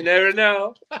 You never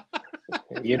know.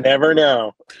 You never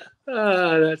know.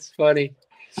 Oh, that's funny.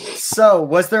 So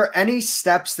was there any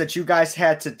steps that you guys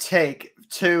had to take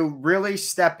to really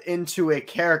step into a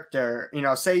character, you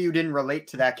know, say you didn't relate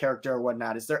to that character or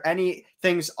whatnot? Is there any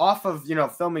things off of, you know,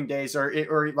 filming days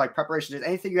or like preparation days,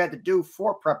 anything you had to do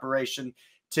for preparation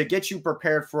to get you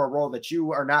prepared for a role that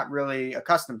you are not really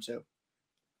accustomed to?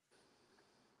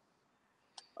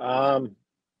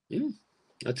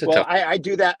 That's well, I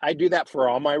do that. I do that for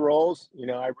all my roles. You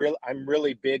know, I'm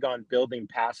really big on building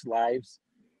past lives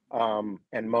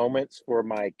and moments for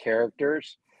my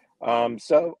characters.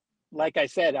 So like I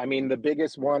said, I mean, the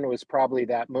biggest one was probably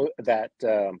that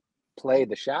play,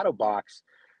 The Shadow Box,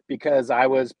 because I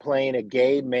was playing a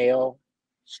gay male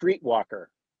streetwalker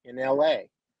in LA.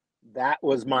 That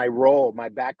was my role, my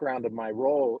background of my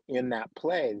role in that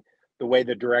play, the way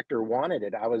the director wanted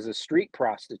it. I was a street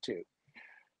prostitute.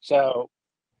 So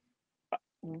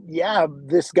yeah,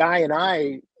 this guy and I,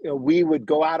 you know, we would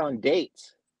go out on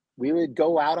dates. We would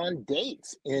go out on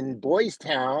dates in Boys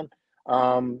Town,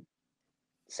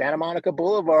 Santa Monica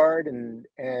Boulevard,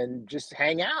 and just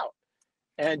hang out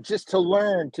and just to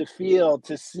learn, to feel,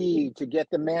 to see, to get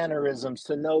the mannerisms,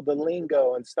 to know the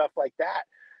lingo and stuff like that.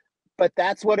 But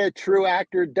that's what a true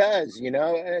actor does, you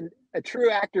know, and a true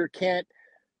actor can't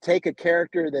take a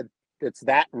character that's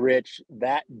that rich,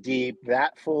 that deep,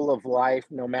 that full of life,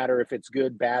 no matter if it's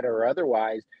good, bad, or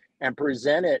otherwise, and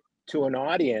present it to an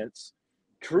audience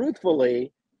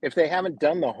truthfully if they haven't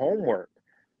done the homework.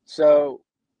 So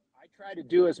I try to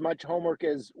do as much homework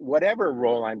as whatever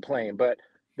role I'm playing, but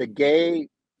the gay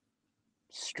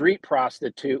street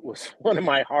prostitute was one of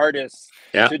my hardest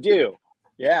to do.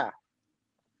 Yeah.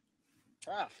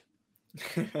 Tough.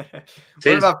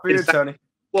 What about for you, Tony?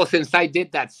 Well, since I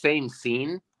did that same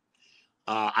scene,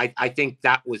 I think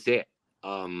that was it.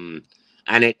 And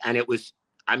it was,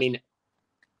 I mean,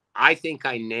 I think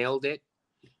I nailed it.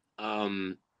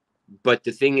 But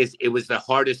the thing is, it was the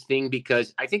hardest thing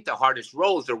because I think the hardest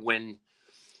roles are when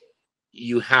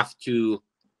you have to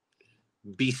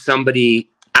be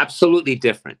somebody absolutely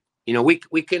different. You know, we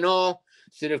can all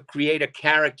sort of create a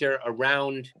character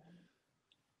around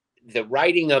the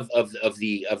writing of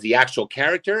the actual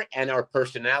character and our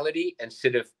personality and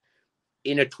sort of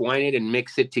intertwine it and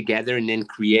mix it together and then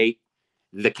create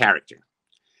the character.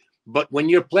 But when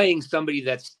you're playing somebody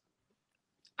that's,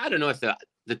 I don't know if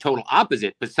the total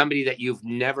opposite, but somebody that you've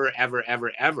never, ever,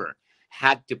 ever, ever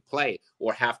had to play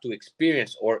or have to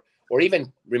experience or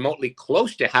even remotely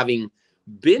close to having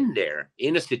been there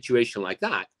in a situation like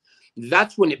that,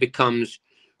 that's when it becomes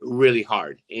really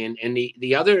hard. And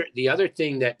the other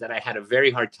thing that I had a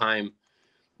very hard time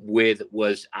with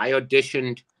was I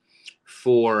auditioned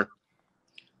for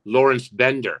Lawrence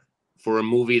Bender for a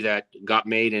movie that got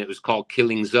made, and it was called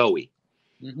Killing Zoe.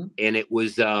 Mm-hmm. And it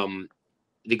was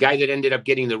the guy that ended up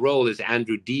getting the role is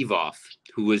Andrew Devoff,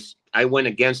 who was, I went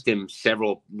against him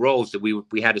several roles that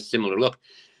we had a similar look.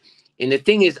 And the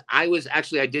thing is, I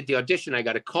did the audition, I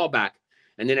got a callback,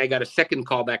 and then I got a second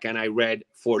callback, and I read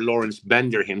for Lawrence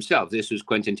Bender himself. This was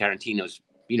Quentin Tarantino's,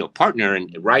 you know, partner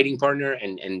and writing partner,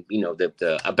 and you know,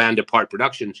 the A Band Apart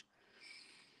Productions.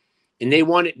 And they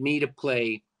wanted me to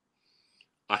play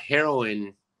a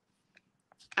heroin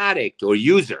addict or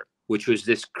user, which was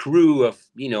this crew of,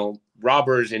 you know,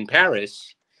 robbers in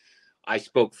Paris. I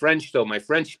spoke French, though my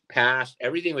French passed.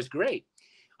 Everything was great.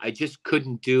 I just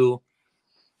couldn't do,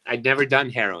 I'd never done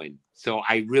heroin. So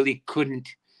I really couldn't.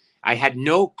 I had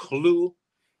no clue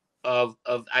of.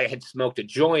 I had smoked a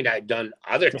joint. I had done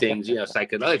other things,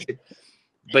 psychedelics,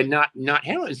 but not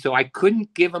heroin. So I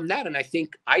couldn't give him that. And I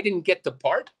think I didn't get the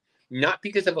part, not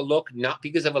because of a look, not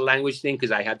because of a language thing,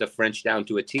 because I had the French down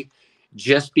to a T,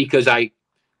 just because I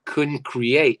couldn't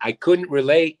create. I couldn't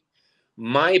relate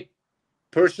my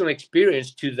personal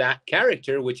experience to that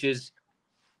character, which is,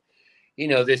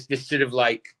 this sort of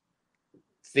like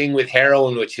thing with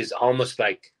heroin, which is almost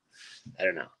like, I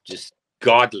don't know, just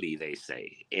godly, they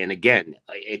say. And again,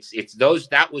 it's those,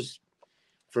 that was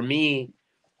for me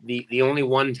the only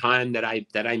one time that I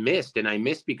missed, and I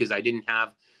missed because I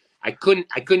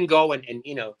couldn't go and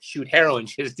shoot heroin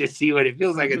just to see what it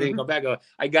feels like, and then go back and go,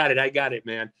 I got it,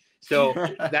 man. So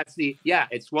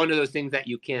it's one of those things that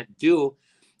you can't do.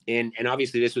 And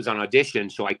obviously this was on audition,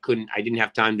 so I didn't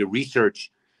have time to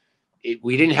research it.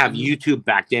 We didn't have YouTube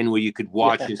back then where you could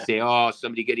watch and say, oh,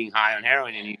 somebody getting high on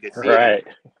heroin, and you could see it.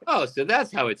 Oh, so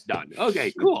that's how it's done.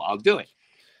 Okay, cool, I'll do it.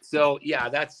 So yeah,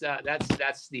 that's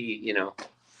the,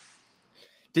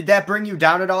 Did that bring you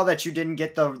down at all that you didn't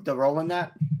get the role in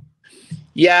that?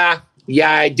 Yeah,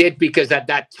 I did, because at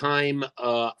that time,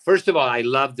 first of all, I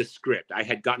loved the script. I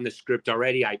had gotten the script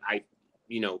already. I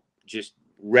just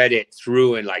read it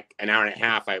through in like an hour and a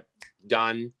half. I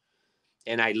done,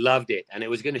 and I loved it. And it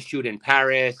was going to shoot in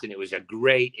Paris, and it was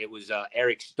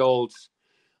Eric Stoltz.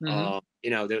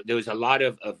 There was a lot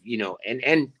of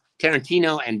and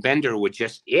Tarantino and Bender were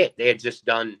just it. They had just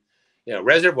done,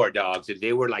 Reservoir Dogs, and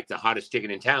they were like the hottest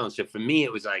ticket in town. So for me,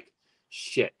 it was like,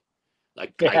 shit.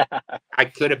 Like I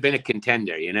could have been a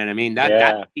contender, you know what I mean?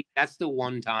 That's the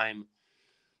one time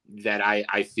that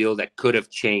I feel that could have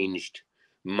changed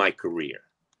my career.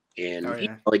 And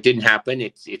it didn't happen.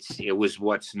 It was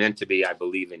what's meant to be, I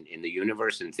believe, in the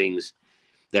universe, and things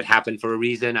that happen for a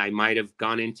reason. I might have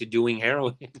gone into doing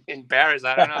heroin in Paris.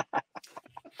 I don't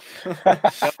know.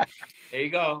 So, there you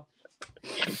go.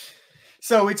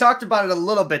 So we talked about it a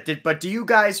little bit, but do you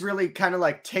guys really kind of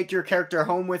like take your character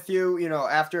home with you,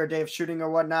 after a day of shooting or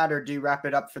whatnot, or do you wrap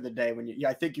it up for the day?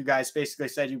 I think you guys basically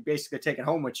said you basically take it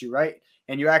home with you, right?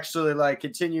 And you actually like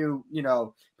continue,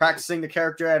 practicing the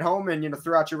character at home and,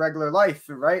 throughout your regular life,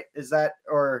 right? Is that,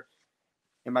 or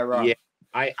am I wrong? Yeah,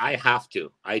 I have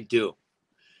to. I do.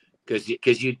 Because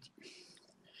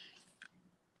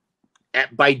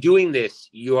by doing this,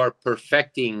 you are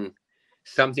perfecting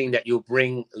something that you'll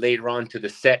bring later on to the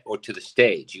set or to the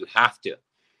stage. You have to,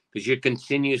 because you're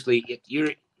continuously,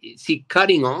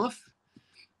 cutting off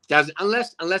doesn't,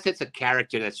 unless it's a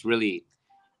character that's really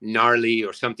gnarly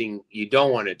or something you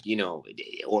don't want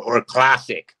to, or a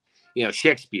classic,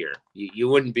 Shakespeare. You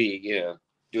wouldn't be,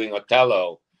 doing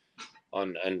Othello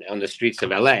on the streets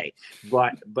of LA.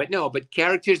 But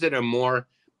characters that are more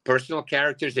personal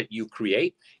characters that you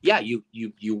create,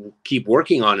 you keep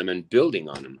working on them and building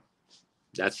on them.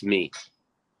 That's me.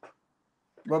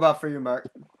 What about for you, Mark?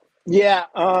 Yeah,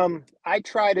 I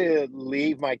try to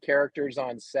leave my characters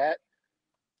on set,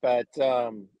 but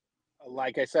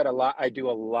like I said, I do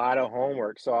a lot of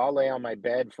homework. So I'll lay on my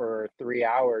bed for 3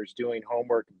 hours doing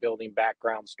homework, building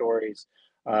background stories,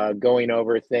 going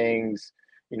over things,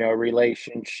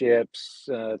 relationships,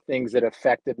 things that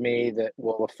affected me that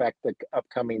will affect the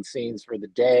upcoming scenes for the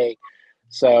day.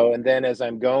 So, and then as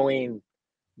I'm going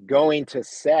to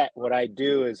set, what I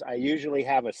do is I usually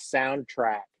have a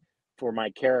soundtrack for my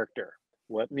character.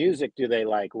 What music do they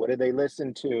like? What do they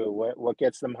listen to? What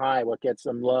gets them high? What gets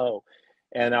them low?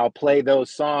 And I'll play those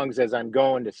songs as I'm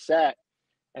going to set.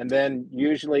 And then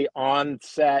usually on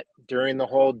set during the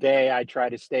whole day, I try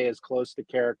to stay as close to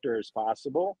character as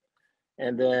possible.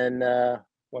 And then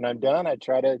when I'm done, I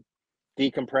try to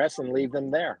decompress and leave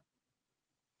them there.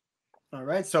 All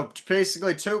right. So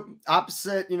basically two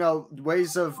opposite,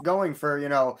 ways of going for,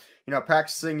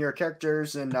 practicing your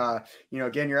characters and,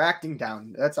 getting your acting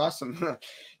down. That's awesome.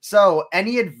 So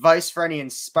any advice for any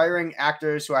inspiring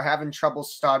actors who are having trouble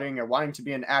starting or wanting to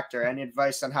be an actor? Any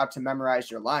advice on how to memorize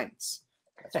your lines?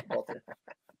 That's for both of you.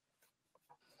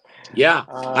 Yeah.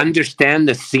 Understand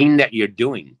the scene that you're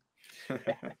doing.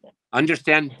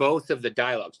 Understand both of the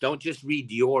dialogues. Don't just read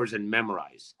yours and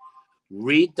memorize.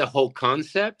 Read the whole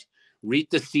concept. Read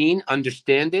the scene,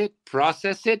 understand it,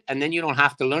 process it, and then you don't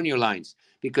have to learn your lines,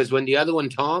 because when the other one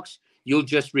talks, you'll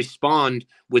just respond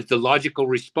with the logical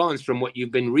response from what you've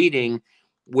been reading,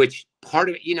 which part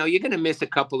of it, you're going to miss a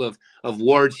couple of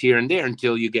words here and there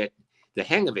until you get the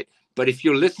hang of it. But if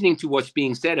you're listening to what's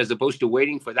being said as opposed to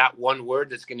waiting for that one word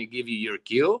that's going to give you your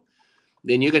cue,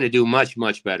 then you're going to do much,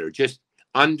 much better. Just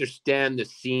understand the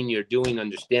scene you're doing,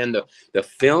 understand the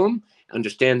film,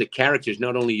 understand the characters,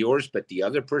 not only yours, but the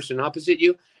other person opposite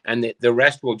you, and the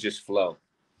rest will just flow.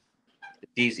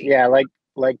 It's easy. Yeah,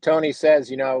 like Tony says,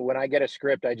 you know, when I get a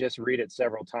script, I just read it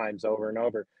several times over and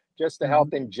over just to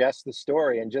help ingest the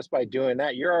story. And just by doing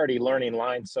that, you're already learning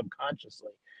lines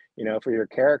subconsciously, you know, for your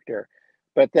character.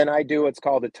 But then I do what's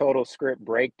called a total script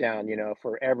breakdown, you know,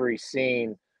 for every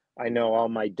scene. I know all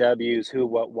my W's, who,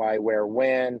 what, why, where,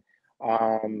 when.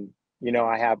 You know,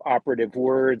 I have operative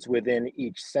words within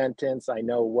each sentence. I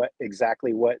know what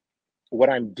exactly what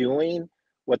I'm doing,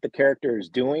 what the character is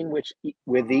doing, which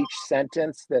with each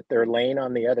sentence that they're laying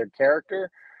on the other character.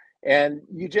 And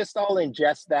you just all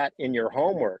ingest that in your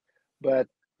homework. But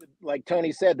like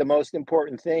Tony said, the most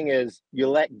important thing is you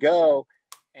let go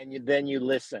and then you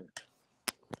listen.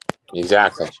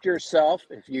 Exactly. Trust yourself.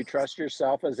 If you trust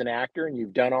yourself as an actor and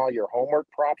you've done all your homework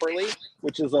properly,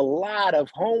 which is a lot of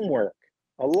homework,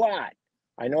 a lot.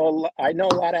 I know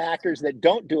a lot of actors that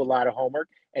don't do a lot of homework,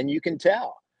 and you can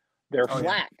tell they're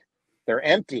flat, they're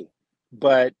empty.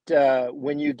 But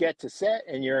when you get to set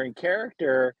and you're in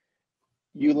character,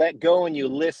 you let go and you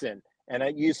listen.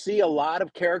 And you see a lot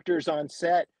of characters on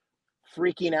set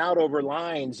freaking out over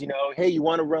lines, you know, hey, you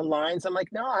want to run lines? I'm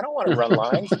like, no, I don't want to run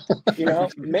lines. You know,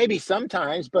 maybe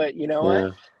sometimes, but you know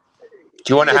what?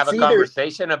 Do you want to have a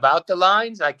conversation about the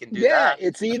lines? I can do that.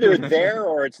 It's either there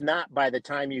or it's not by the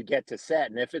time you get to set.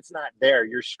 And if it's not there,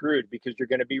 you're screwed because you're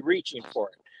going to be reaching for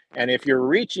it. And if you're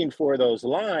reaching for those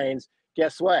lines,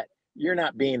 guess what? You're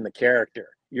not being the character.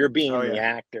 You're being the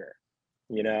actor,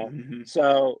 you know?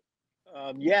 So,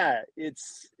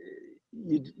 it's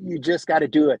you just got to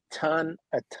do a ton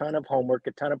of homework,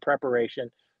 a ton of preparation.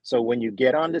 So when you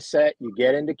get on the set, you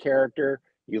get into character,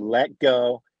 you let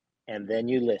go, and then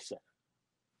you listen.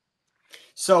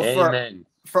 So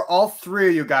for all three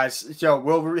of you guys, so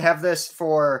we'll have this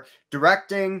for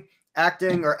directing,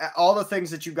 acting, or all the things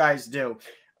that you guys do.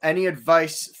 Any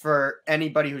advice for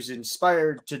anybody who's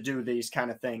inspired to do these kind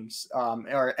of things,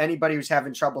 or anybody who's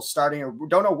having trouble starting or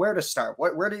don't know where to start?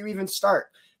 Where do you even start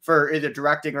for either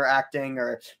directing or acting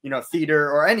or, you know,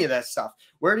 theater or any of that stuff?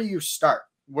 Where do you start?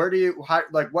 Where do you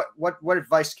what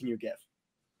advice can you give?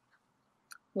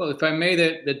 Well, if I may,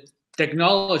 the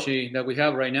technology that we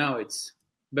have right now, it's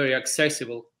very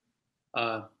accessible.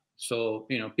 So,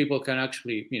 you know, people can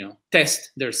actually, you know,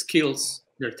 test their skills,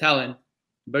 their talent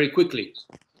very quickly.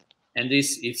 And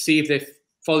see if they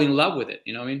fall in love with it,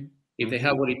 you know what I mean? If they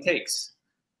have what it takes.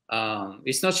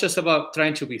 It's not just about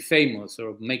trying to be famous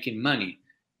or making money.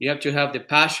 You have to have the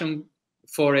passion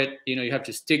for it. You know, you have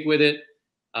to stick with it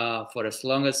for as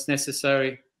long as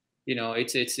necessary. You know,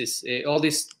 it's all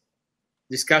these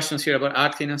discussions here about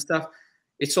acting and stuff.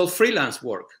 It's all freelance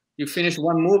work. You finish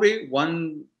one movie,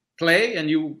 one play, and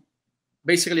you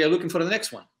basically are looking for the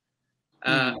next one.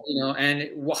 You know,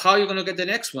 and how are you going to get the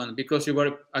next one? Because you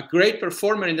were a great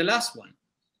performer in the last one.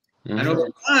 And over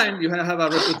time, you're going to have a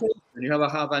reputation.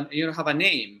 You have a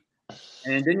name,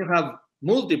 and then you have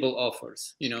multiple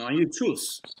offers. You know, and you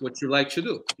choose what you like to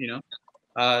do. You know,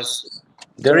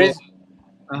 there is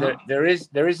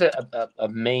a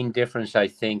main difference, I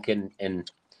think, in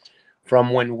from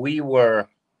when we were,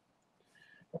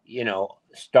 you know,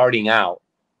 starting out.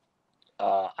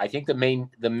 I think the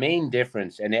main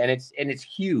difference, and it's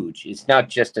huge. It's not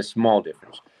just a small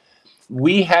difference.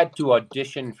 We had to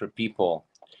audition for people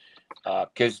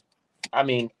because, I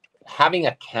mean, having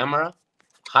a camera,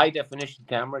 high definition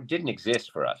camera, didn't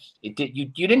exist for us. It did. You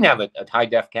didn't have a high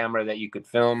def camera that you could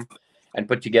film and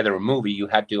put together a movie. You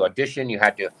had to audition. You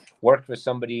had to work for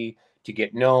somebody to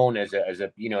get known as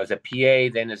a PA,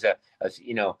 then as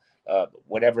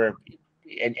whatever.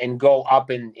 And go up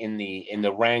in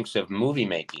the ranks of movie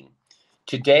making.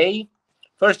 Today,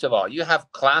 first of all, you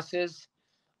have classes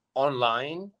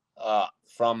online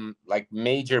from like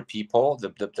major people,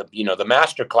 the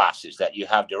master classes that you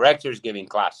have, directors giving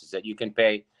classes that you can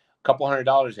pay a couple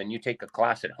 $100 and you take a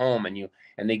class at home and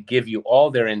they give you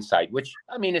all their insight, which,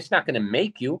 I mean, it's not going to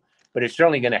make you, but it's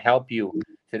certainly going to help you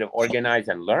sort of organize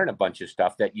and learn a bunch of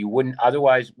stuff that you wouldn't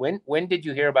otherwise. When did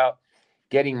you hear about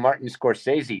getting Martin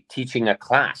Scorsese teaching a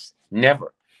class?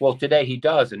 Never. Well, today he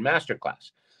does in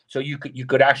masterclass. So you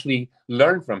could actually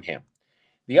learn from him.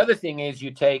 The other thing is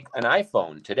you take an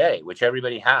iPhone today, which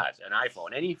everybody has an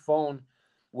iPhone. Any phone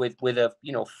with a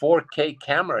 4K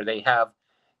camera, they have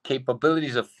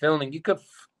capabilities of filming. You could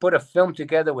put a film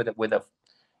together with a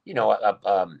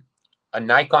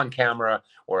Nikon camera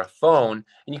or a phone,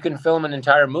 and you can film an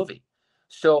entire movie.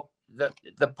 So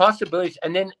the possibilities,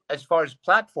 and then as far as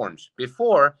platforms,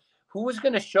 before, who was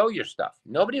going to show your stuff?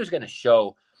 Nobody was going to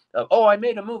show Oh, I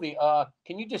made a movie.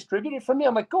 Can you distribute it for me?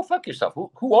 I'm like, go fuck yourself.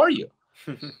 Who are you?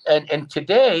 And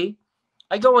today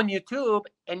I go on YouTube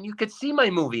and you could see my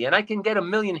movie and I can get 1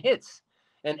 million hits.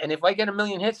 And if I get 1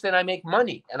 million hits, then I make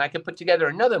money and I can put together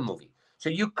another movie. So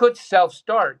you could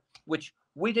self-start, which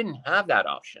we didn't have that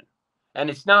option. And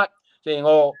it's not saying,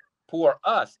 oh, poor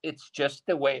us. It's just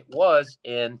the way it was.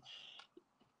 And,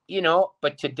 you know,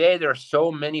 but today there are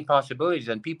so many possibilities.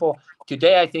 And people,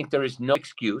 today I think there is no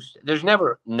excuse. There's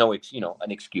never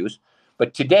an excuse.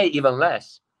 But today, even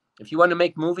less. If you want to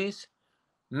make movies,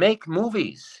 make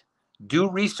movies. Do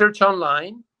research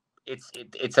online. It's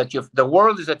at the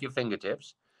world is at your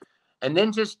fingertips. And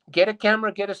then just get a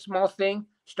camera, get a small thing,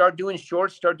 start doing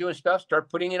shorts, start doing stuff, start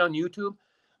putting it on YouTube.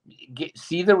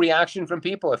 See the reaction from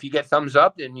people. If you get thumbs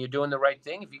up, then you're doing the right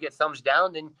thing. If you get thumbs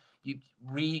down, then you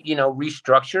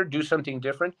restructure, do something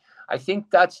different. I think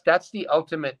that's the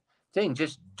ultimate thing,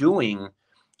 just doing.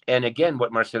 And again,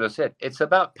 what Marcelo said, it's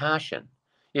about passion.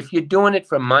 If you're doing it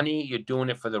for money, you're doing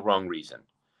it for the wrong reason.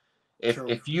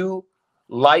 If you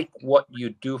like what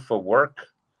you do for work,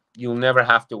 you'll never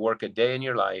have to work a day in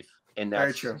your life. And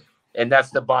that's very true. And that's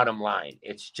the bottom line.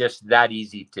 It's just that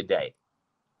easy today.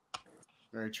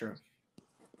 Very true.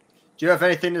 Do you have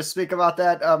anything to speak about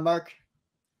that, Mark?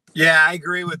 Yeah, I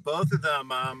agree with both of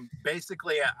them.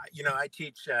 Basically, I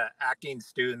teach acting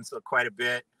students quite a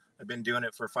bit. I've been doing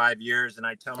it for 5 years, and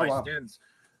I tell my students,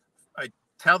 I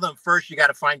tell them first, you got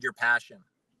to find your passion.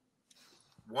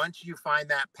 Once you find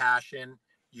that passion,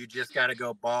 you just got to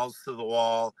go balls to the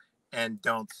wall and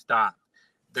don't stop.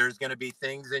 There's going to be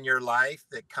things in your life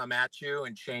that come at you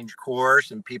and change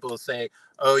course, and people will say,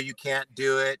 oh, you can't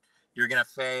do it. You're going to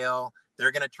fail.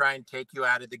 They're going to try and take you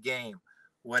out of the game.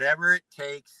 Whatever it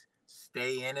takes,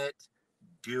 stay in it,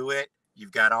 do it.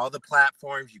 You've got all the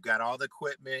platforms, you've got all the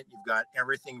equipment, you've got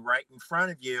everything right in front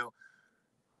of you,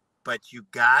 but you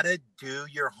got to do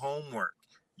your homework.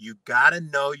 You got to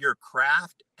know your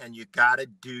craft and you got to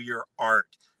do your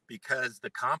art, because the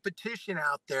competition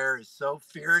out there is so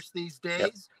fierce these days.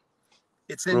 Yep.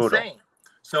 It's brutal. Insane.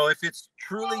 So if it's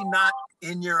truly not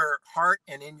in your heart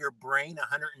and in your brain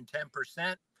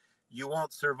 110%, you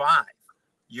won't survive.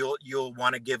 You'll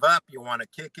want to give up. You'll want to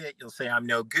kick it. You'll say, I'm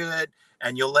no good.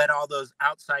 And you'll let all those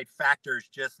outside factors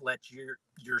just let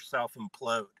yourself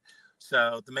implode.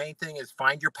 So the main thing is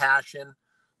find your passion,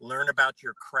 learn about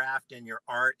your craft and your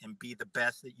art, and be the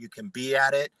best that you can be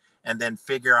at it. And then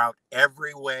figure out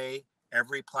every way,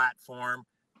 every platform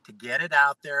to get it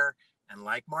out there. And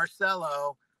like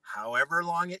Marcelo, however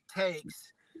long it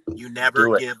takes, you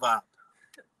never give up.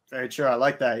 Very true. I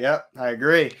like that. Yep, I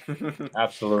agree.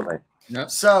 Absolutely. Yep.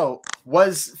 So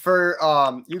was for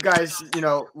you guys,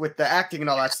 with the acting and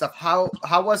all that stuff, how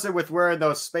was it with wearing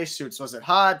those spacesuits? Was it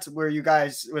hot?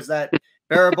 Was that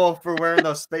bearable for wearing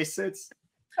those spacesuits?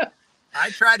 I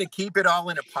try to keep it all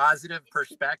in a positive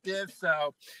perspective.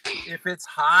 So if it's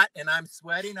hot and I'm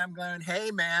sweating, I'm going,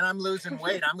 hey man, I'm losing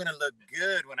weight. I'm going to look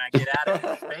good when I get out of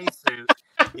this spacesuit.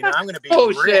 I'm going to be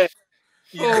ripped.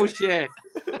 Oh shit.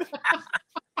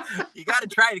 You got to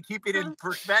try to keep it in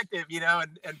perspective,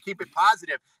 and keep it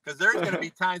positive, because there's going to be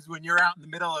times when you're out in the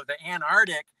middle of the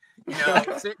Antarctic,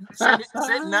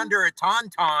 sitting under a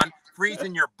tauntaun,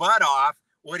 freezing your butt off.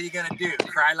 What are you going to do?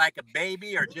 Cry like a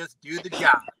baby or just do the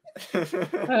job?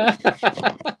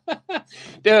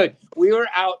 Dude, we were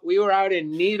out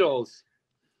in Needles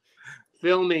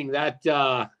filming that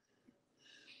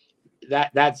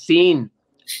scene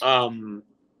from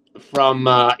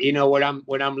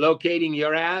when I'm locating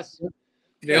your ass.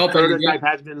 The prototype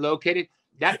has been located.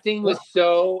 That thing was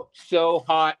so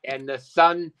hot, and the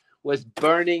sun was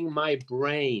burning my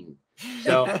brain.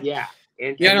 So yeah,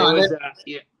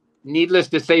 needless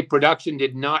to say, production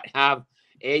did not have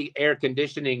air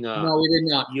conditioning no, we did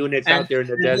not. Units out there in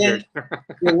the desert.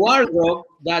 The wardrobe,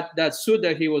 that suit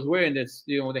that he was wearing, this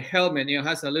the helmet,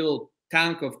 has a little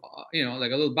tank of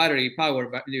like a little battery power,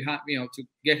 but you have to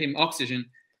get him oxygen.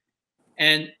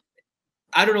 And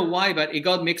I don't know why, but it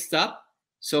got mixed up.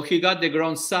 So he got the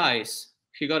wrong size.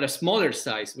 He got a smaller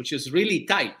size, which is really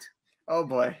tight. Oh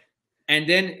boy! And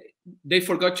then they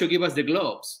forgot to give us the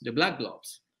gloves, the black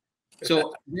gloves.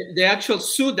 So the actual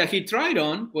suit that he tried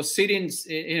on was sitting,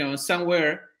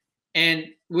 somewhere, and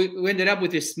we ended up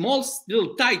with a small,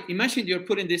 little tight. Imagine you're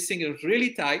putting this thing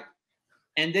really tight,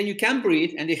 and then you can't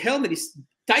breathe, and the helmet is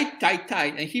tight,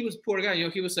 and he was, poor guy,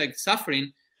 he was like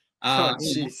suffering.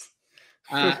 Jeez.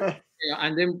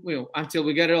 And then until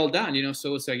we get it all done,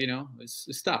 so it's like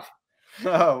it's tough.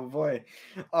 Oh boy.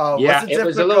 Yeah, it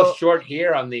was a little short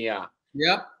here on the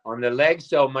on the leg,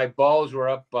 so my balls were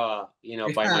up by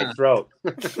my throat.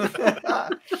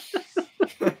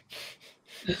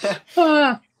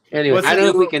 Anyway, What's I it- don't know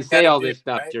if we what can we say gotta all do, this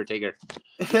stuff, right? Jertaker.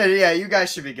 Yeah, you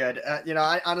guys should be good. You know,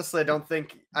 I honestly don't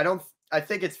think I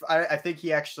think it's I think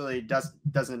he actually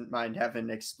doesn't mind having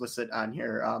explicit on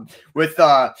here. With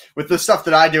the stuff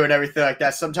that I do and everything like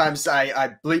that. Sometimes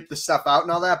I bleep the stuff out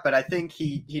and all that, but I think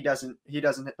he doesn't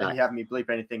Right. have me bleep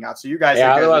anything out. So you guys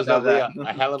Yeah, are good otherwise with all there'll be that.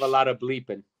 a hell of a lot of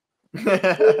bleeping.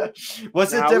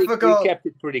 Was it No, we difficult? kept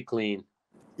it pretty clean.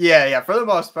 Yeah, for the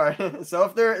most part. So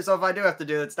if I do have to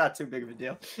do it, it's not too big of a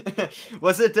deal.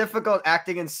 Was it difficult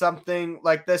acting in something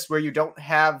like this where you don't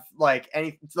have like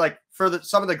any like for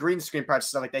some of the green screen parts and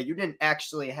stuff like that? You didn't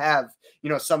actually have, you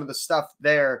know, some of the stuff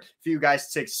there for you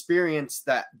guys to experience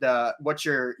what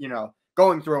you're, you know,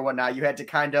 going through or whatnot. You had to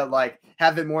kind of like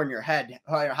have it more in your head.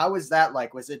 How was that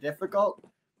like? Was it difficult?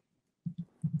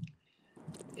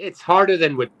 It's harder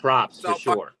than with props It's for all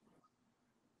sure.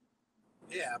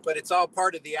 Yeah, but it's all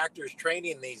part of the actor's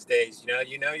training these days.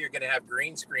 You know you're going to have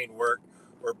green screen work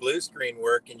or blue screen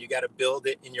work, and you got to build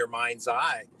it in your mind's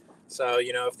eye. So,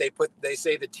 you know, if they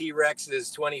say the T-Rex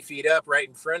is 20 feet up right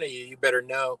in front of you, you better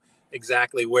know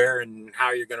exactly where and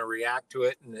how you're going to react to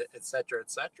it, and et cetera, et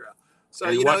cetera. So,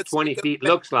 And you know, what 20 feet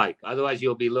looks like. Otherwise,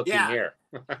 you'll be looking Yeah. here.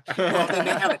 well,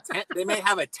 they may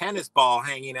have a tennis ball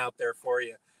hanging out there for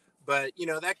you. But, you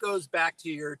know, that goes back to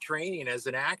your training as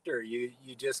an actor. You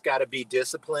just got to be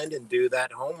disciplined and do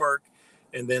that homework.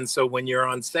 And then so when you're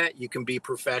on set, you can be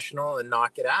professional and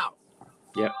knock it out.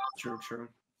 Yeah, True.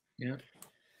 Yeah.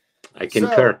 I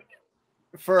concur.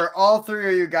 For all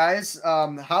three of you guys,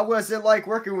 how was it like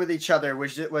working with each other?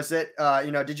 Was it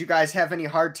you know, did you guys have any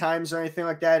hard times or anything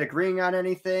like that, agreeing on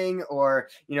anything, or,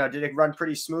 you know, did it run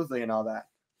pretty smoothly and all that?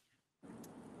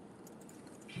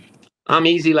 I'm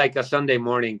easy like a Sunday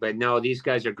morning, but no, these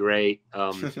guys are great.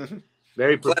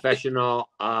 Very professional.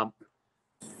 I'm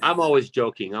always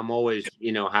joking. I'm always,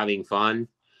 you know, having fun,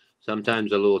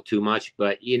 sometimes a little too much,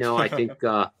 but, you know, I think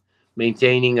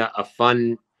maintaining a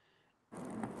fun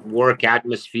work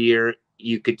atmosphere,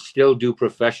 you could still do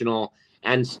professional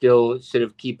and still sort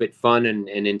of keep it fun and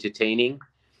entertaining.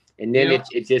 And then Yeah.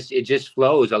 it just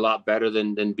flows a lot better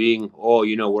than being, oh,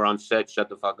 you know, we're on set, shut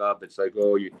the fuck up. It's like,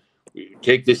 oh, you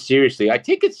take this seriously. I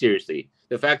take it seriously.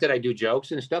 The fact that I do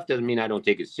jokes and stuff doesn't mean I don't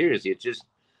take it seriously. It's just,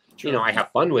 you know, I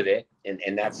have fun with it, and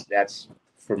that's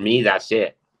for me, that's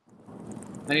it.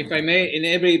 And if I may, in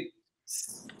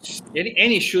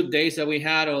any shoot days that we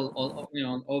had,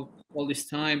 all this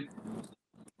time,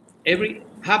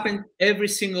 happened every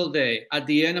single day. At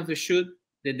the end of the shoot,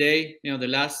 the day, you know, the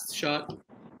last shot,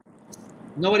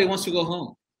 nobody wants to go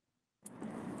home.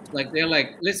 Like they're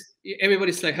like,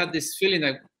 everybody's like had this feeling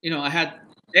that, you know, I had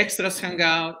extras hang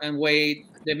out and wait.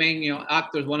 The main, you know,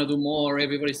 actors want to do more.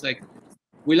 Everybody's like,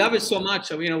 we love it so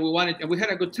much. You know, we wanted, and we had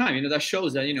a good time. You know, that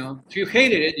shows that, you know, if you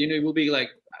hated it, you know, it will be like,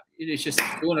 it's just,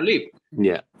 you want to leave.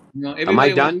 Yeah. You know, Am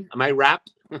I done? Am I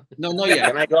wrapped? No, not yet.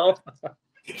 Can I go?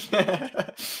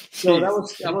 So that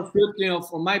was good. You know,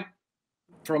 from my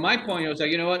point, I was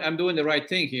like, you know what, I'm doing the right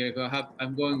thing here.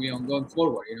 I'm going, you know, going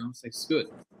forward. You know, it's like, it's good,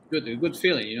 a good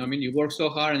feeling. You know, I mean, you work so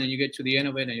hard, and then you get to the end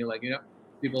of it, and you're like, you know,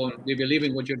 people, they believe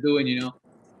in what you're doing. You know,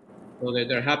 so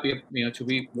they're happy, you know, to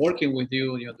be working with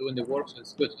you, you know, doing the work. So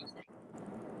it's good.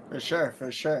 For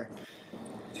sure.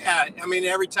 Yeah, I mean,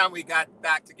 every time we got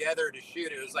back together to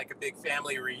shoot, it was like a big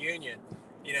family reunion,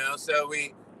 you know. So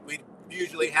we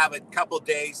usually have a couple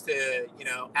days to, you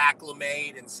know,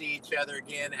 acclimate and see each other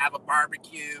again, have a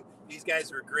barbecue. These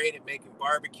guys were great at making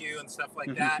barbecue and stuff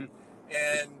like that.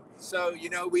 And so, you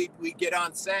know, we get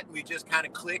on set and we just kind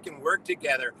of click and work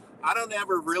together. I don't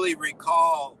ever really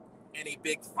recall any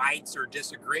big fights or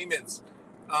disagreements.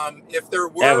 If there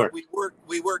were,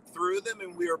 we worked through them,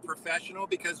 and we were professional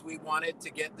because we wanted to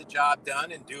get the job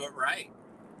done and do it right.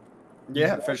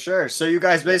 Yeah, for sure. So you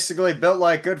guys basically built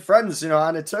like good friends, you know,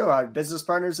 on it too. Business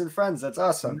partners and friends. That's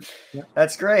awesome. Yeah.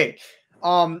 That's great.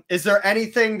 Is there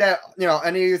anything that, you know,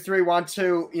 any of you three want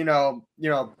to, you know,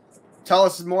 tell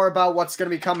us more about what's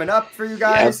going to be coming up for you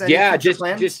guys? Yeah, just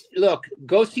look,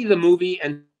 go see the movie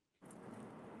and.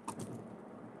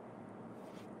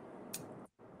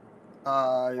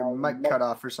 Your mic cut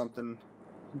off or something,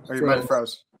 or you might have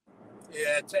froze.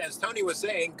 Yeah, as Tony was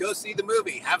saying, go see the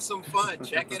movie, have some fun,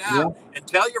 check it out, and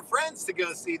tell your friends to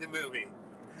go see the movie.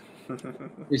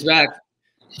 He's back.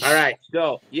 All right,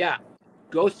 so yeah,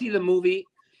 go see the movie,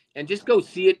 and just go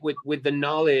see it with the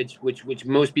knowledge which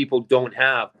most people don't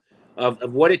have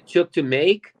of what it took to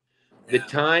make, the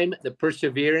time, the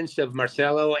perseverance of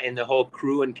Marcelo and the whole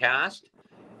crew and cast,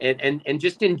 and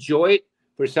just enjoy it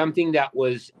for something that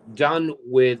was done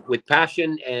with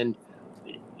passion and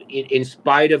in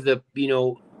spite of the, you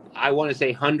know, I want to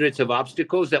say hundreds of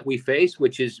obstacles that we face,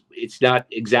 which is, it's not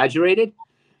exaggerated.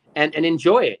 and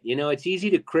enjoy it. You know, it's easy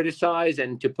to criticize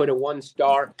and to put a 1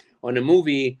 star on a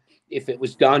movie if it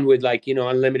was done with, like, you know,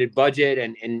 unlimited budget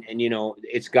and you know,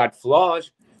 it's got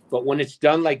flaws. But when it's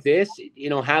done like this, you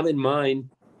know, have in mind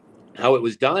how it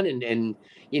was done, and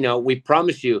you know, we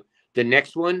promise you the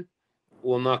next one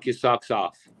will knock your socks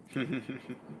off.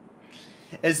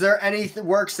 Is there any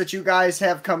works that you guys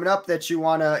have coming up that you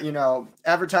want to, you know,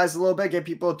 advertise a little bit, get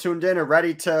people tuned in or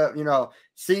ready to, you know,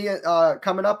 see it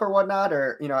coming up or whatnot,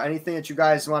 or, you know, anything that you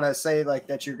guys want to say, like,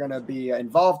 that you're going to be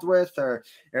involved with, or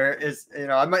is, you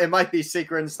know, it might be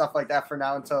secret and stuff like that for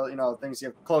now until, you know, things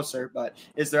get closer, but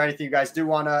is there anything you guys do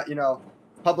want to, you know,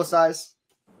 publicize?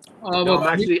 No,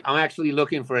 I'm actually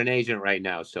looking for an agent right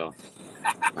now, so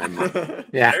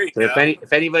yeah. There you So go.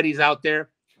 if anybody's out there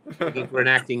looking for an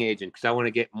acting agent, because I want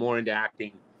to get more into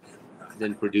acting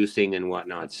than producing and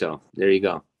whatnot, so there you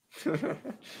go.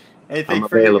 Anything I'm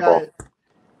for you available. guys?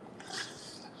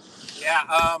 Yeah,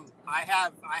 I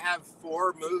have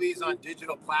 4 movies on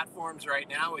digital platforms right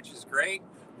now, which is great.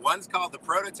 One's called The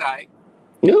Prototype.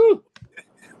 Woo!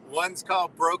 One's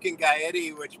called Broken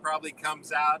Gaetti, which probably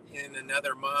comes out in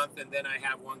another month. And then I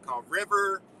have one called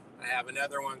River. I have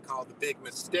another one called The Big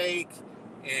Mistake,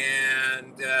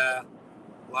 and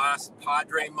Lost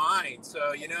Padre Mine.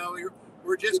 So, you know,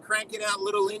 we're just cranking out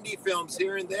little indie films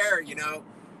here and there. You know,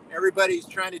 everybody's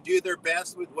trying to do their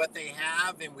best with what they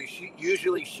have, and we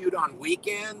usually shoot on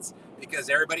weekends because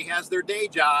everybody has their day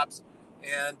jobs,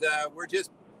 and we're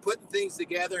just putting things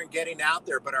together and getting out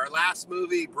there. But our last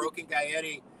movie, Broken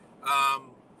Gaetti,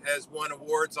 has won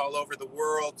awards all over the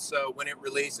world, so when it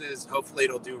releases, hopefully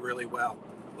it'll do really well.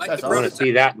 Like That's the I want to Prototype.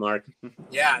 see that, Mark.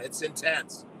 Yeah, it's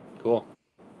intense. Cool.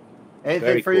 Anything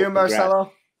Very for cool. you,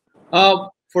 Marcelo?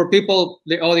 For people,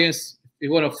 the audience, if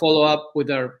you want to follow up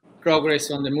with our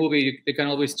progress on the movie, they can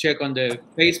always check on the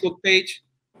Facebook page,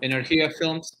 Energia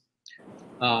Films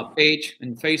page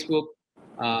and Facebook.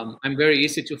 I'm very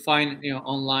easy to find, you know,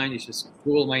 online. You just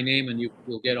Google my name and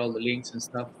you'll get all the links and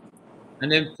stuff.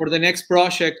 And then for the next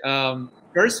project,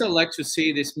 first I'd like to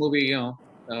see this movie, you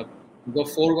know, go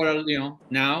forward, you know,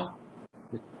 now,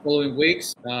 the following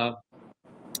weeks,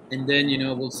 and then, you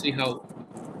know, we'll see how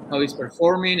it's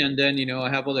performing, and then, you know,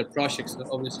 I have other projects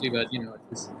obviously, but, you know,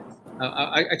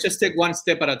 I just take one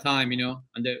step at a time, you know,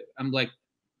 and I'm like,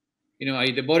 you know, I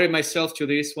devoted myself to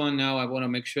this one. Now I want to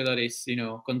make sure that it's, you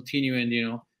know, continuing, you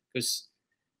know, because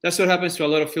that's what happens to a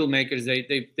lot of filmmakers.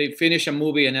 They finish a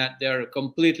movie and they're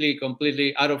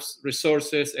completely out of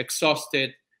resources,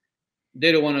 exhausted.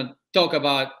 They don't want to talk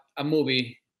about a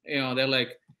movie. You know, they're like,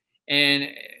 and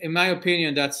in my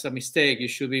opinion, that's a mistake. You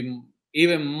should be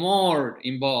even more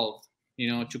involved, you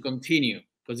know, to continue,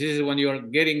 because this is when you're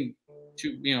getting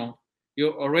to, you know,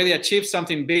 you already achieved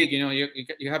something big. You know,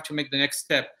 you have to make the next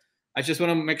step. I just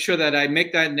want to make sure that I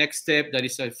make that next step. That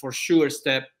is a for sure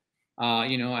step.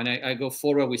 You know, and I go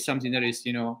forward with something that is,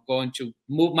 you know, going to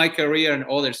move my career and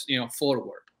others, you know,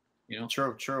 forward. You know,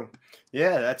 True.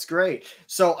 Yeah, that's great.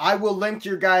 So I will link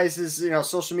your guys' you know,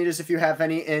 social medias if you have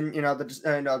any in, you know,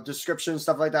 the description,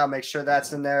 stuff like that. I'll make sure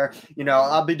that's in there. You know,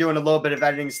 I'll be doing a little bit of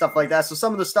editing, stuff like that. So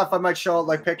some of the stuff I might show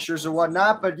like pictures or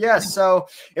whatnot. But yeah, so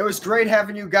it was great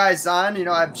having you guys on. You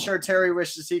know, I'm sure Terry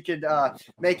wishes he could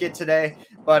make it today,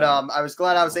 but I was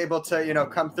glad I was able to, you know,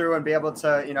 come through and be able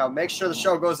to, you know, make sure the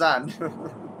show goes on.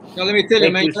 now let me tell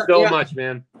you, man. Thank you so much,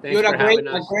 man. Thanks You're for having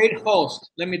a us. great host.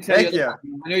 Let me tell Thank you.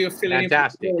 you. I know you're feeling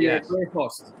Fantastic, You're yes. a great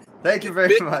host. Thank you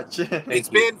very much. It's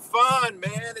been fun,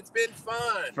 man. It's been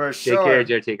fun. For Take sure. care,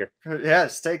 Jertaker.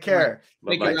 Yes, take care.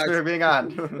 Thank you, Bye-bye. Thanks guys. for being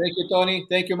on. Thank you, Tony.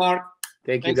 Thank you, Mark.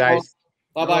 Thank you, Thanks, guys.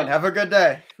 Bye bye. Have a good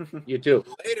day. You too.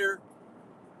 Later.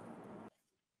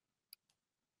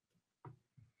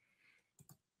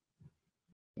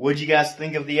 What'd you guys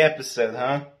think of the episode,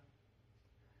 huh?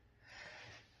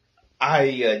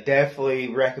 I definitely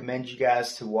recommend you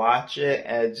guys to watch it,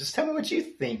 and just tell me what you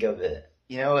think of it.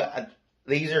 You know,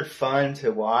 these are fun to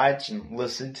watch and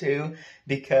listen to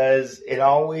because it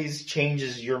always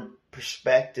changes your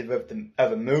perspective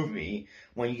of a movie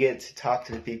when you get to talk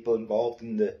to the people involved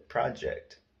in the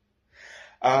project.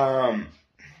 In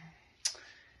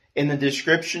the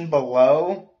description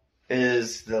below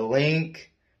is the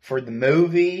link for the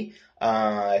movie.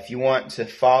 If you want to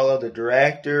follow the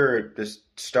director or the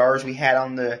stars we had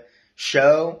on the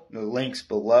show, the link's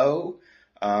below.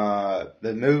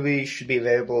 The movie should be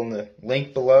available in the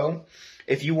link below.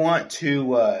 If you want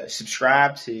to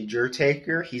subscribe to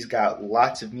Jertaker, he's got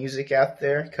lots of music out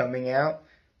there coming out.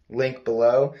 Link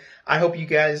below. I hope you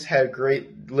guys had a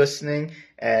great listening,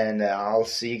 and I'll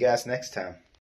see you guys next time.